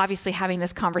obviously having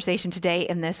this conversation today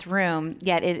in this room,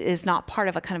 yet it is not part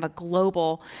of a kind of a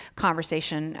global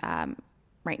conversation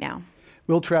right now.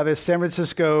 Will Travis, San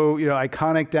Francisco,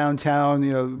 iconic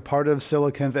downtown, part of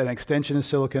an extension of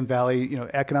Silicon Valley,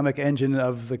 economic engine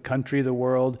of the country, the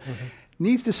world,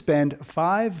 needs to spend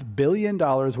 $5 billion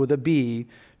with a B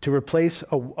to replace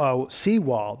a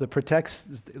seawall that protects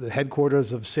the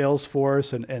headquarters of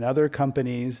Salesforce and other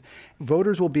companies.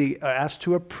 Voters will be asked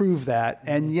to approve that,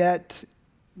 and yet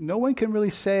no one can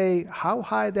really say how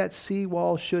high that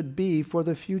seawall should be for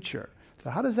the future.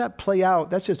 So how does that play out?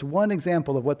 That's just one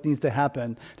example of what needs to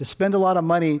happen, to spend a lot of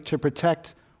money to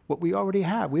protect what we already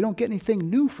have. We don't get anything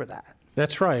new for that.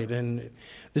 That's right, and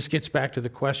this gets back to the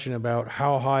question about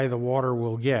how high the water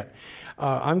will get.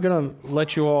 I'm going to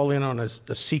let you all in on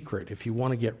a secret if you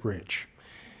want to get rich.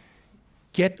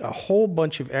 Get a whole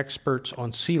bunch of experts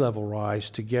on sea level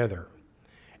rise together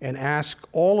and ask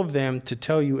all of them to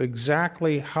tell you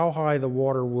exactly how high the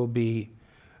water will be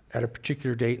at a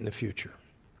particular date in the future,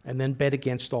 and then bet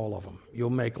against all of them. You'll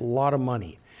make a lot of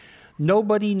money.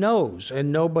 Nobody knows,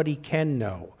 and nobody can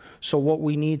know. So what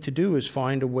we need to do is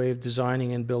find a way of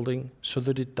designing and building so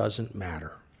that it doesn't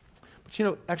matter.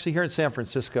 But actually here in San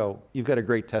Francisco, you've got a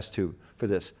great test tube for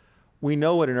this. We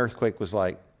know what an earthquake was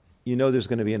like. There's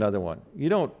going to be another one. You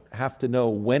don't have to know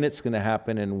when it's going to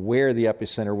happen and where the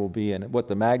epicenter will be and what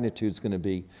the magnitude's going to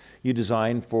be. You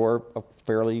design for a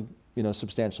fairly,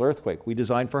 substantial earthquake. We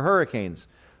design for hurricanes,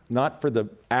 not for the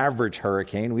average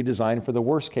hurricane. We design for the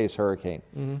worst case hurricane.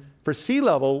 For sea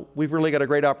level, we've really got a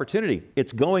great opportunity.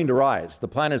 It's going to rise. The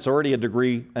planet's already 1.5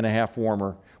 degrees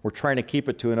warmer. We're trying to keep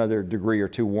it to another degree or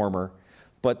two warmer,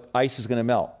 but ice is going to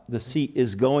melt. The sea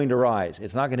is going to rise.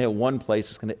 It's not going to hit one place.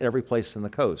 It's going to hit every place in the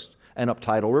coast and up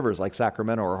tidal rivers like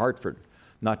Sacramento or Hartford,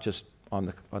 not just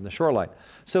on the shoreline.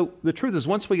 So the truth is,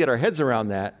 once we get our heads around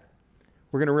that,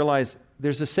 we're going to realize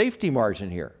there's a safety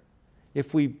margin here.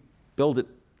 If we build it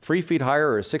 3 feet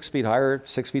higher or 6 feet higher,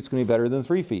 6 feet's going to be better than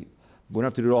 3 feet. We don't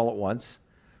have to do it all at once,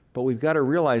 but we've got to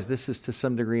realize this is to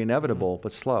some degree inevitable,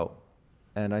 but slow.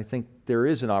 And I think there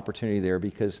is an opportunity there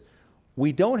because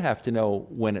we don't have to know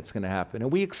when it's going to happen. And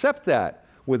we accept that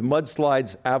with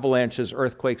mudslides, avalanches,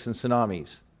 earthquakes, and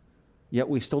tsunamis. Yet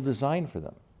we still design for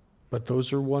them. But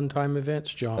those are one-time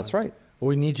events, John. That's right. What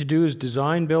we need to do is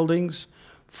design buildings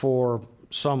for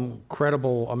some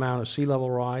credible amount of sea level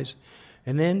rise,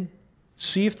 and then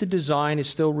see if the design is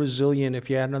still resilient if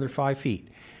you add another 5 feet.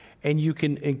 And you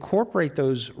can incorporate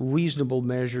those reasonable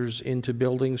measures into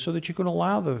buildings so that you can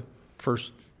allow the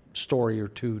first story or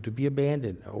two to be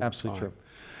abandoned over Absolutely time. True.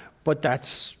 But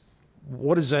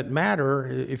what does that matter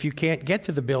if you can't get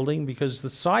to the building because the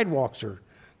sidewalks are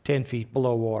 10 feet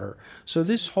below water? So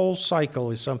this whole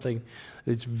cycle is something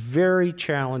that's very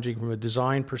challenging from a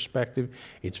design perspective.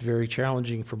 It's very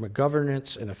challenging from a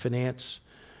governance and a finance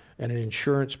and an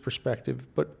insurance perspective,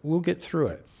 but we'll get through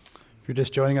it. If you're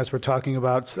just joining us, we're talking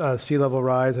about sea level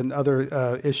rise and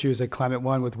other issues at Climate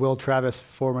One with Will Travis,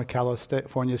 former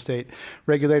California State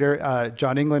regulator,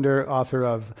 John Englander, author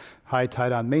of High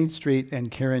Tide on Main Street, and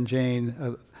Kieran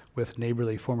Jayne with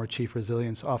Neighborly, former Chief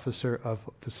Resilience Officer of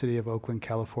the City of Oakland,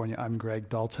 California. I'm Greg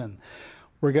Dalton.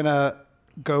 We're going to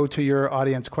go to your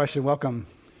audience question. Welcome.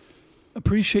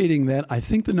 Appreciating that, I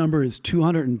think the number is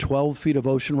 212 feet of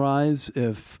ocean rise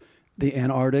if the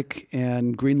Antarctic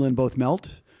and Greenland both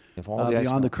melt. If all the ice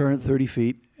beyond the melts. current 30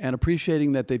 feet. and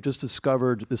appreciating that they've just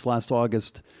discovered this last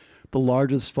August the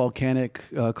largest volcanic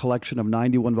collection of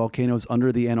 91 volcanoes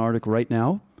under the Antarctic right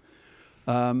now.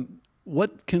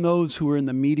 What can those who are in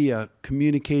the media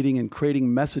communicating and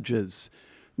creating messages,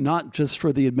 not just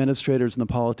for the administrators and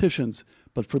the politicians,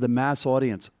 but for the mass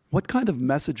audience, what kind of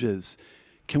messages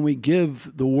can we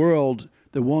give the world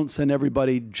that won't send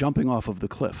everybody jumping off of the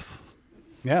cliff?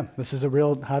 Yeah, this is a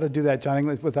real how to do that, John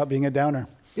Inglis, without being a downer.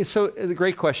 So it's a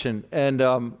great question.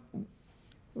 And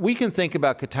we can think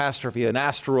about catastrophe, an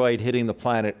asteroid hitting the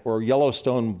planet or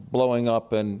Yellowstone blowing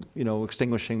up and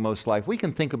extinguishing most life. We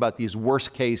can think about these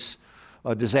worst case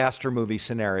disaster movie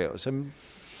scenarios. And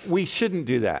we shouldn't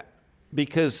do that,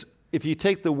 because if you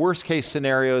take the worst case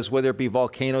scenarios, whether it be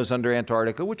volcanoes under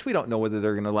Antarctica, which we don't know whether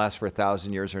they're going to last for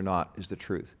 1,000 years or not, is the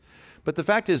truth. But the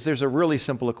fact is there's a really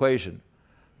simple equation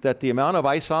that the amount of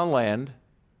ice on land,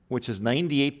 which is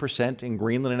 98% in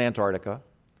Greenland and Antarctica,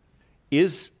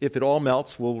 is, if it all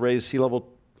melts, will raise sea level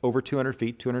over 200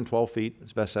 feet, 212 feet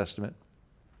is best estimate.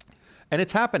 And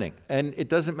it's happening. And it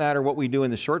doesn't matter what we do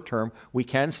in the short term. We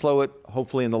can slow it,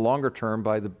 hopefully, in the longer term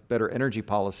by the better energy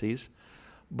policies.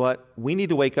 But we need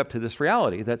to wake up to this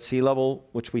reality that sea level,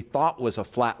 which we thought was a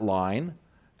flat line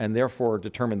and therefore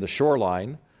determined the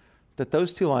shoreline, that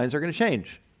those two lines are going to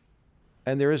change.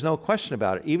 And there is no question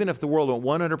about it. Even if the world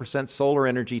went 100% solar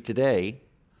energy today,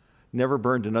 never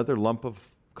burned another lump of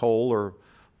coal or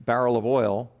barrel of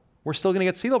oil, we're still going to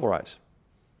get sea level rise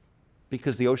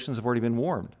because the oceans have already been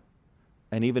warmed.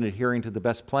 And even adhering to the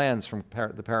best plans from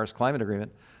the Paris Climate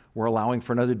Agreement, we're allowing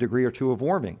for another degree or two of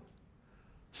warming.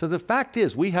 So the fact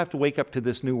is, we have to wake up to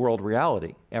this new world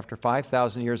reality. After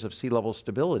 5,000 years of sea level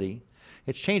stability,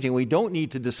 it's changing. We don't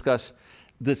need to discuss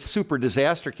the super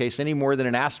disaster case any more than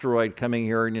an asteroid coming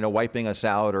here and wiping us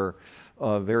out, or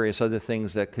various other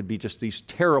things that could be just these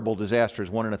terrible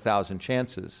disasters, 1 in 1,000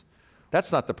 chances.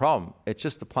 That's not the problem. It's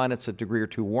just the planet's a degree or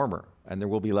two warmer, and there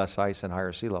will be less ice and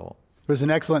higher sea level. There's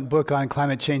an excellent book on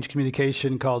climate change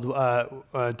communication called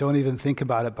Don't Even Think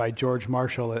About It by George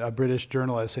Marshall, a British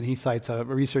journalist, and he cites a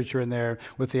researcher in there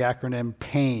with the acronym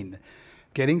PAIN.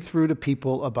 Getting through to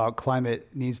people about climate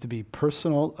needs to be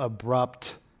personal,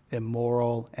 abrupt,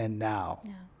 immoral, and now.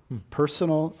 Yeah.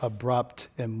 Personal, abrupt,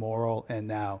 immoral, and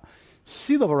now.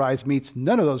 Sea level rise meets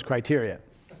none of those criteria.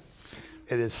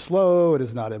 It is slow, it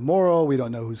is not immoral, we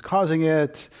don't know who's causing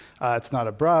it, it's not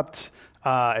abrupt.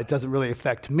 It doesn't really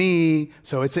affect me,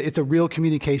 so it's a real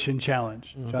communication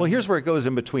challenge. Mm-hmm. Well, here's where it goes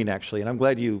in between, actually, and I'm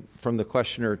glad you, from the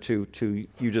questioner to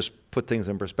you just put things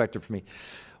in perspective for me.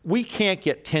 We can't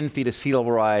get 10 feet of sea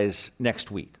level rise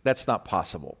next week. That's not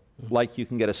possible. Mm-hmm. Like you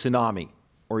can get a tsunami,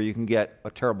 or you can get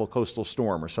a terrible coastal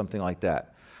storm or something like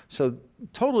that. So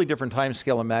totally different time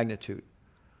scale and magnitude.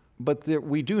 But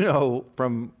we do know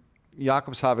from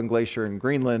Jakobshavn Glacier in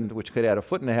Greenland, which could add 1.5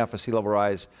 feet of sea level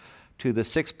rise, to the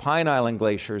 6 Pine Island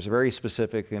glaciers, very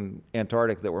specific in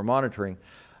Antarctica that we're monitoring,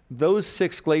 those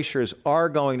 6 glaciers are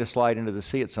going to slide into the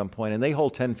sea at some point, and they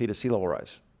hold 10 feet of sea level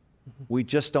rise. Mm-hmm. We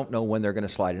just don't know when they're going to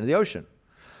slide into the ocean.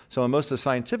 So in most of the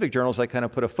scientific journals, I kind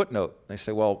of put a footnote. They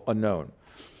say, well, unknown.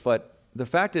 But the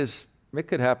fact is, it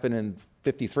could happen in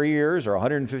 53 years or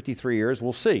 153 years.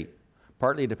 We'll see.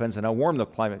 Partly it depends on how warm the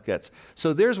climate gets.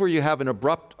 So there's where you have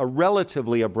a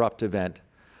relatively abrupt event.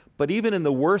 But even in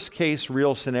the worst case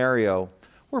real scenario,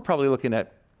 we're probably looking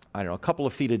at, a couple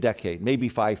of feet a decade, maybe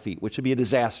 5 feet, which would be a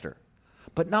disaster.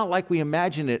 But not like we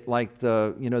imagine it, like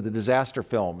the disaster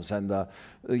films and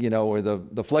where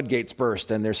the floodgates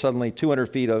burst and there's suddenly 200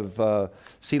 feet of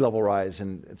sea level rise.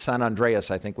 And San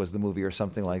Andreas, I think, was the movie or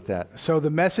something like that. So the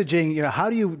messaging, how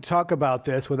do you talk about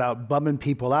this without bumming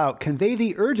people out? Convey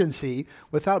the urgency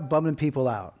without bumming people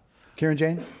out. Kieran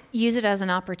Jane? Use it as an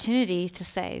opportunity to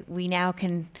say, we now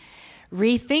can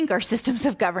rethink our systems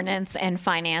of governance and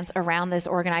finance around this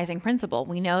organizing principle.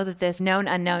 We know that this known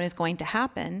unknown is going to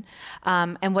happen,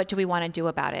 and what do we want to do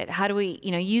about it? How do we,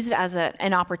 use it as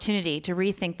an opportunity to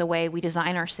rethink the way we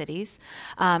design our cities,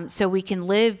 so we can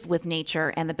live with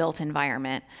nature and the built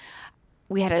environment?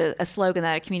 We had a slogan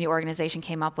that a community organization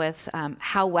came up with,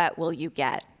 how wet will you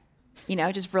get?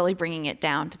 Just really bringing it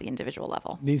down to the individual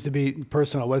level. Needs to be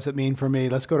personal. What does it mean for me?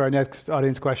 Let's go to our next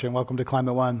audience question. Welcome to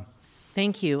Climate One.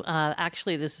 Thank you.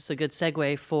 Actually, this is a good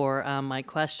segue for my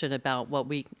question about what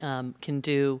we can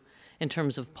do in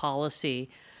terms of policy.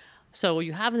 So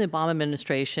you have in the Obama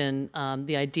administration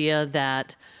the idea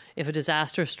that if a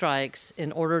disaster strikes,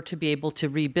 in order to be able to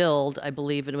rebuild, I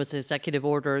believe it was an executive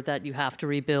order that you have to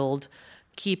rebuild,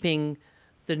 keeping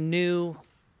the new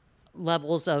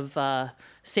levels of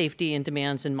safety and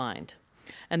demands in mind.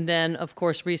 And then, of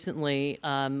course, recently,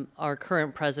 our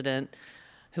current president,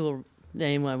 who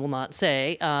name I will not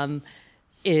say,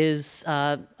 is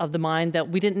of the mind that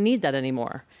we didn't need that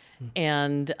anymore.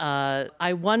 And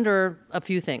I wonder a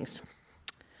few things.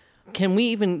 Do we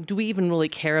even really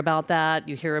care about that?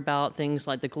 You hear about things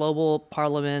like the global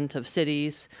parliament of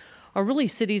cities. Are really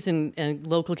cities and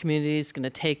local communities going to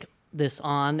take this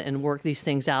on and work these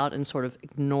things out and sort of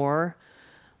ignore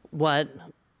what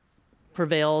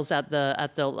prevails at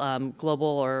the global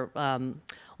or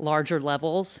larger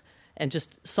levels and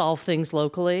just solve things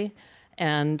locally?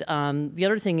 And the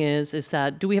other thing is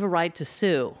that do we have a right to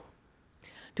sue?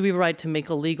 Do we have a right to make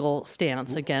a legal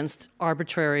stance against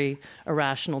arbitrary,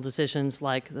 irrational decisions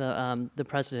like the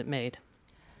president made?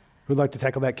 Who'd like to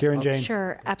tackle that? Karen Jane?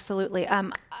 Sure, absolutely.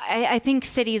 I think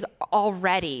cities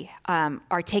already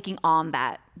are taking on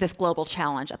this global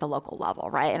challenge at the local level,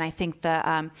 right? And I think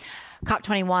the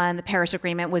COP21, the Paris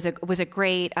Agreement, was a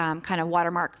great kind of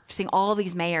watermark, seeing all of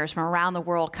these mayors from around the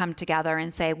world come together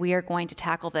and say, we are going to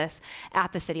tackle this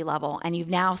at the city level. And you've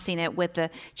now seen it with the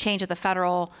change of the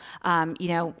federal,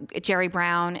 Jerry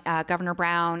Brown, Governor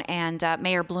Brown, and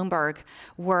Mayor Bloomberg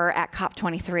were at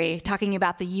COP23 talking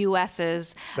about the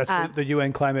U.S.'s... That's the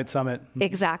UN Climate Summit.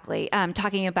 Exactly.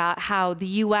 Talking about how the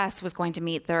U.S. was going to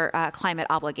meet their climate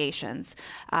obligations.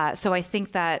 So I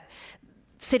think that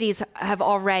cities have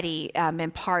already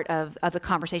been part of the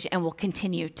conversation and will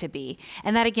continue to be.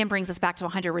 And that again brings us back to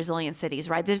 100 resilient cities,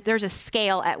 right? There's a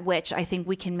scale at which I think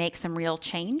we can make some real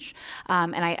change.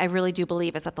 And I really do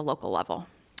believe it's at the local level.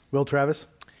 Will Travis?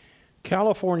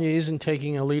 California isn't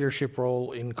taking a leadership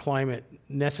role in climate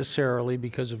necessarily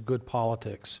because of good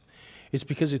politics. It's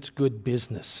because it's good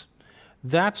business.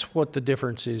 That's what the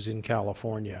difference is in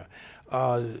California.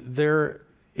 There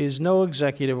is no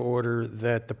executive order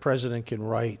that the president can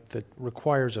write that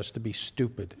requires us to be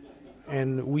stupid.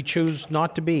 And we choose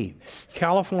not to be.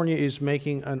 California is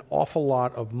making an awful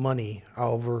lot of money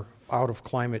out of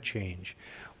climate change.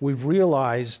 We've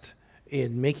realized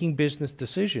in making business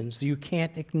decisions that you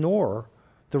can't ignore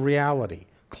the reality.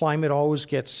 Climate always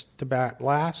gets to bat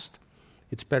last.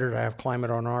 It's better to have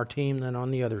climate on our team than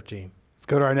on the other team. Let's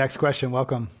go to our next question.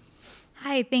 Welcome.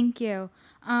 Hi, thank you.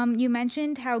 You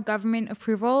mentioned how government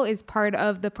approval is part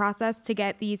of the process to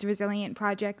get these resilient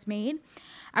projects made.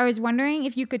 I was wondering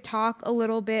if you could talk a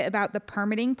little bit about the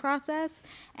permitting process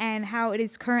and how it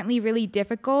is currently really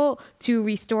difficult to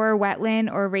restore a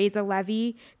wetland or raise a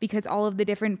levee because all of the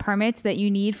different permits that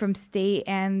you need from state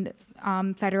and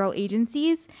federal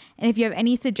agencies. And if you have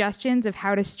any suggestions of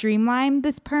how to streamline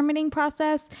this permitting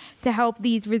process to help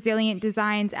these resilient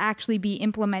designs actually be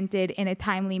implemented in a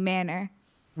timely manner.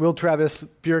 Will Travis,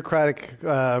 bureaucratic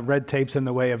red tape's in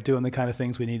the way of doing the kind of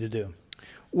things we need to do?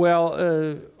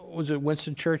 Well, was it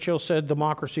Winston Churchill said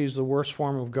democracy is the worst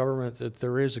form of government that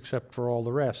there is except for all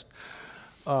the rest.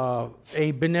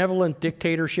 A benevolent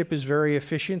dictatorship is very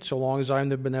efficient so long as I'm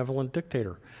the benevolent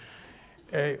dictator.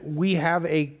 We have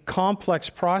a complex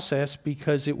process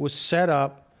because it was set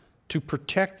up to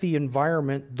protect the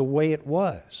environment the way it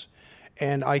was.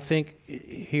 And I think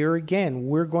here again,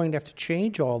 we're going to have to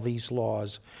change all these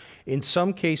laws. In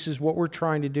some cases, what we're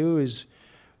trying to do is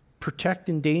protect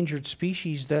endangered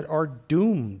species that are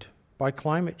doomed by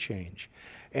climate change.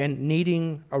 And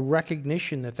needing a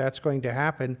recognition that that's going to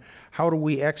happen, how do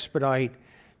we expedite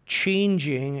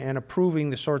changing and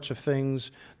approving the sorts of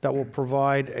things that will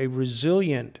provide a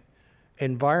resilient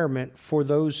environment for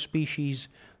those species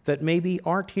that maybe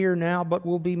aren't here now but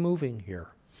will be moving here?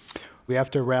 We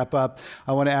have to wrap up.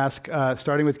 I want to ask,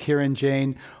 starting with Karen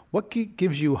Jane, what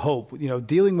gives you hope? You know,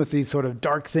 dealing with these sort of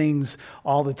dark things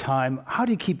all the time, how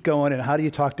do you keep going and how do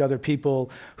you talk to other people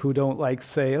who don't like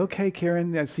say, okay,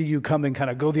 Karen, I see you come and kind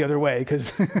of go the other way?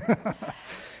 Because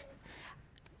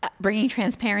bringing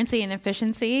transparency and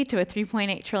efficiency to a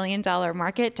 $3.8 trillion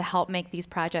market to help make these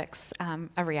projects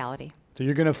a reality. So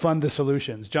you're going to fund the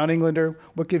solutions. John Englander,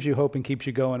 what gives you hope and keeps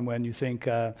you going when you think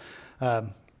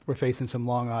we're facing some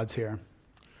long odds here?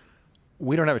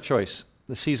 We don't have a choice.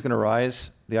 The sea's going to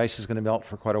rise. The ice is going to melt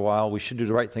for quite a while. We should do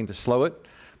the right thing to slow it.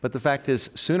 But the fact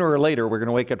is, sooner or later, we're going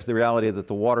to wake up to the reality that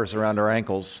the water's around our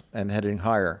ankles and heading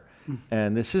higher.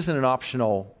 And this isn't an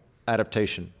optional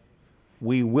adaptation.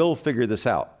 We will figure this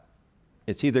out.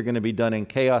 It's either going to be done in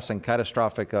chaos and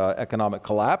catastrophic economic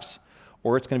collapse,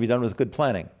 or it's going to be done with good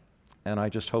planning. And I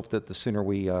just hope that the sooner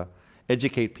we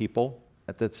educate people,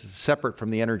 that's separate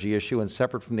from the energy issue and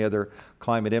separate from the other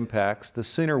climate impacts, the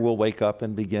sooner we'll wake up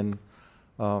and begin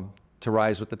to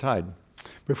rise with the tide.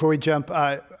 Before we jump,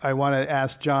 I want to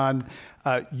ask John,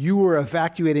 you were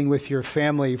evacuating with your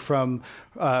family from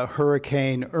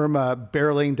Hurricane Irma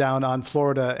barreling down on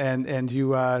Florida, and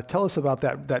you tell us about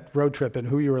that road trip and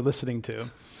who you were listening to.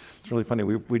 It's really funny.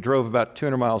 We drove about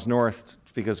 200 miles north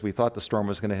because we thought the storm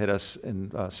was going to hit us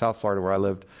in South Florida where I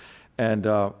lived. And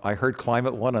I heard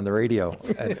Climate One on the radio.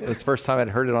 And it was the first time I'd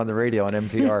heard it on the radio on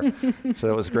NPR.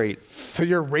 So it was great. So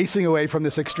you're racing away from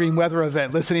this extreme weather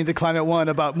event, listening to Climate One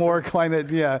about more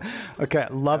climate. Yeah. Okay.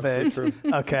 Love it.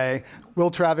 Okay. Will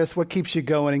Travis, what keeps you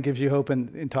going and gives you hope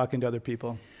in talking to other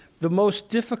people? The most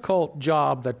difficult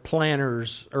job that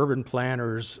planners, urban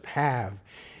planners have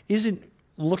isn't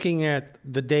looking at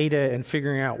the data and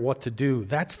figuring out what to do.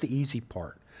 That's the easy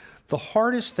part. The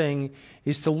hardest thing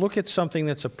is to look at something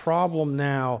that's a problem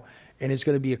now and is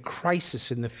going to be a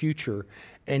crisis in the future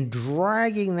and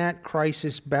dragging that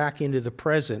crisis back into the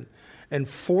present and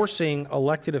forcing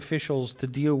elected officials to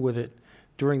deal with it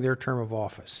during their term of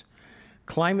office.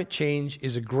 Climate change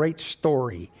is a great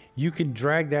story. You can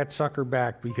drag that sucker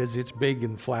back because it's big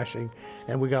and flashing,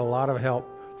 and we got a lot of help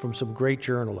from some great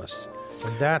journalists.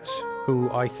 And that's who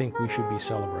I think we should be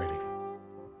celebrating.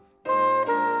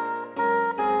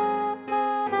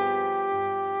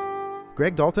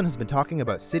 Greg Dalton has been talking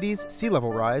about cities, sea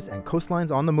level rise, and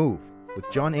coastlines on the move with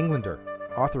John Englander,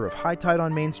 author of High Tide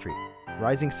on Main Street,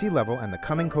 Rising Sea Level and the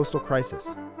Coming Coastal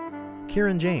Crisis.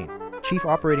 Kieran Jane, Chief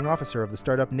Operating Officer of the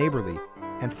startup Neighborly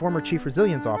and former Chief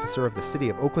Resilience Officer of the City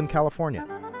of Oakland, California.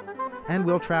 And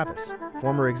Will Travis,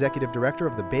 former Executive Director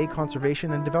of the Bay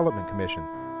Conservation and Development Commission.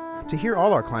 To hear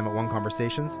all our Climate One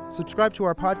conversations, subscribe to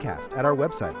our podcast at our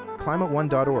website,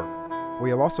 climateone.org, where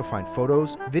you'll also find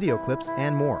photos, video clips,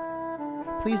 and more.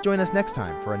 Please join us next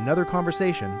time for another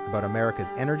conversation about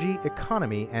America's energy,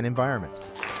 economy, and environment.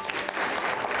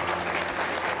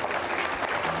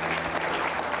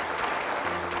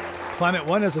 Climate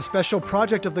One is a special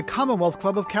project of the Commonwealth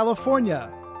Club of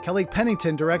California. Kelly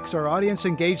Pennington directs our audience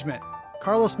engagement.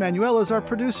 Carlos Manuel is our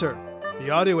producer. The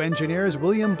audio engineer is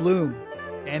William Bloom.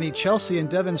 Annie Chelsea and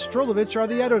Devin Strolovich are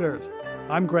the editors.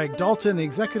 I'm Greg Dalton, the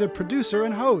executive producer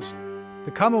and host.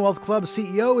 The Commonwealth Club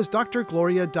CEO is Dr.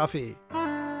 Gloria Duffy.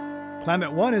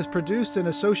 Climate One is produced in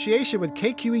association with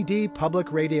KQED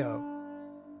Public Radio.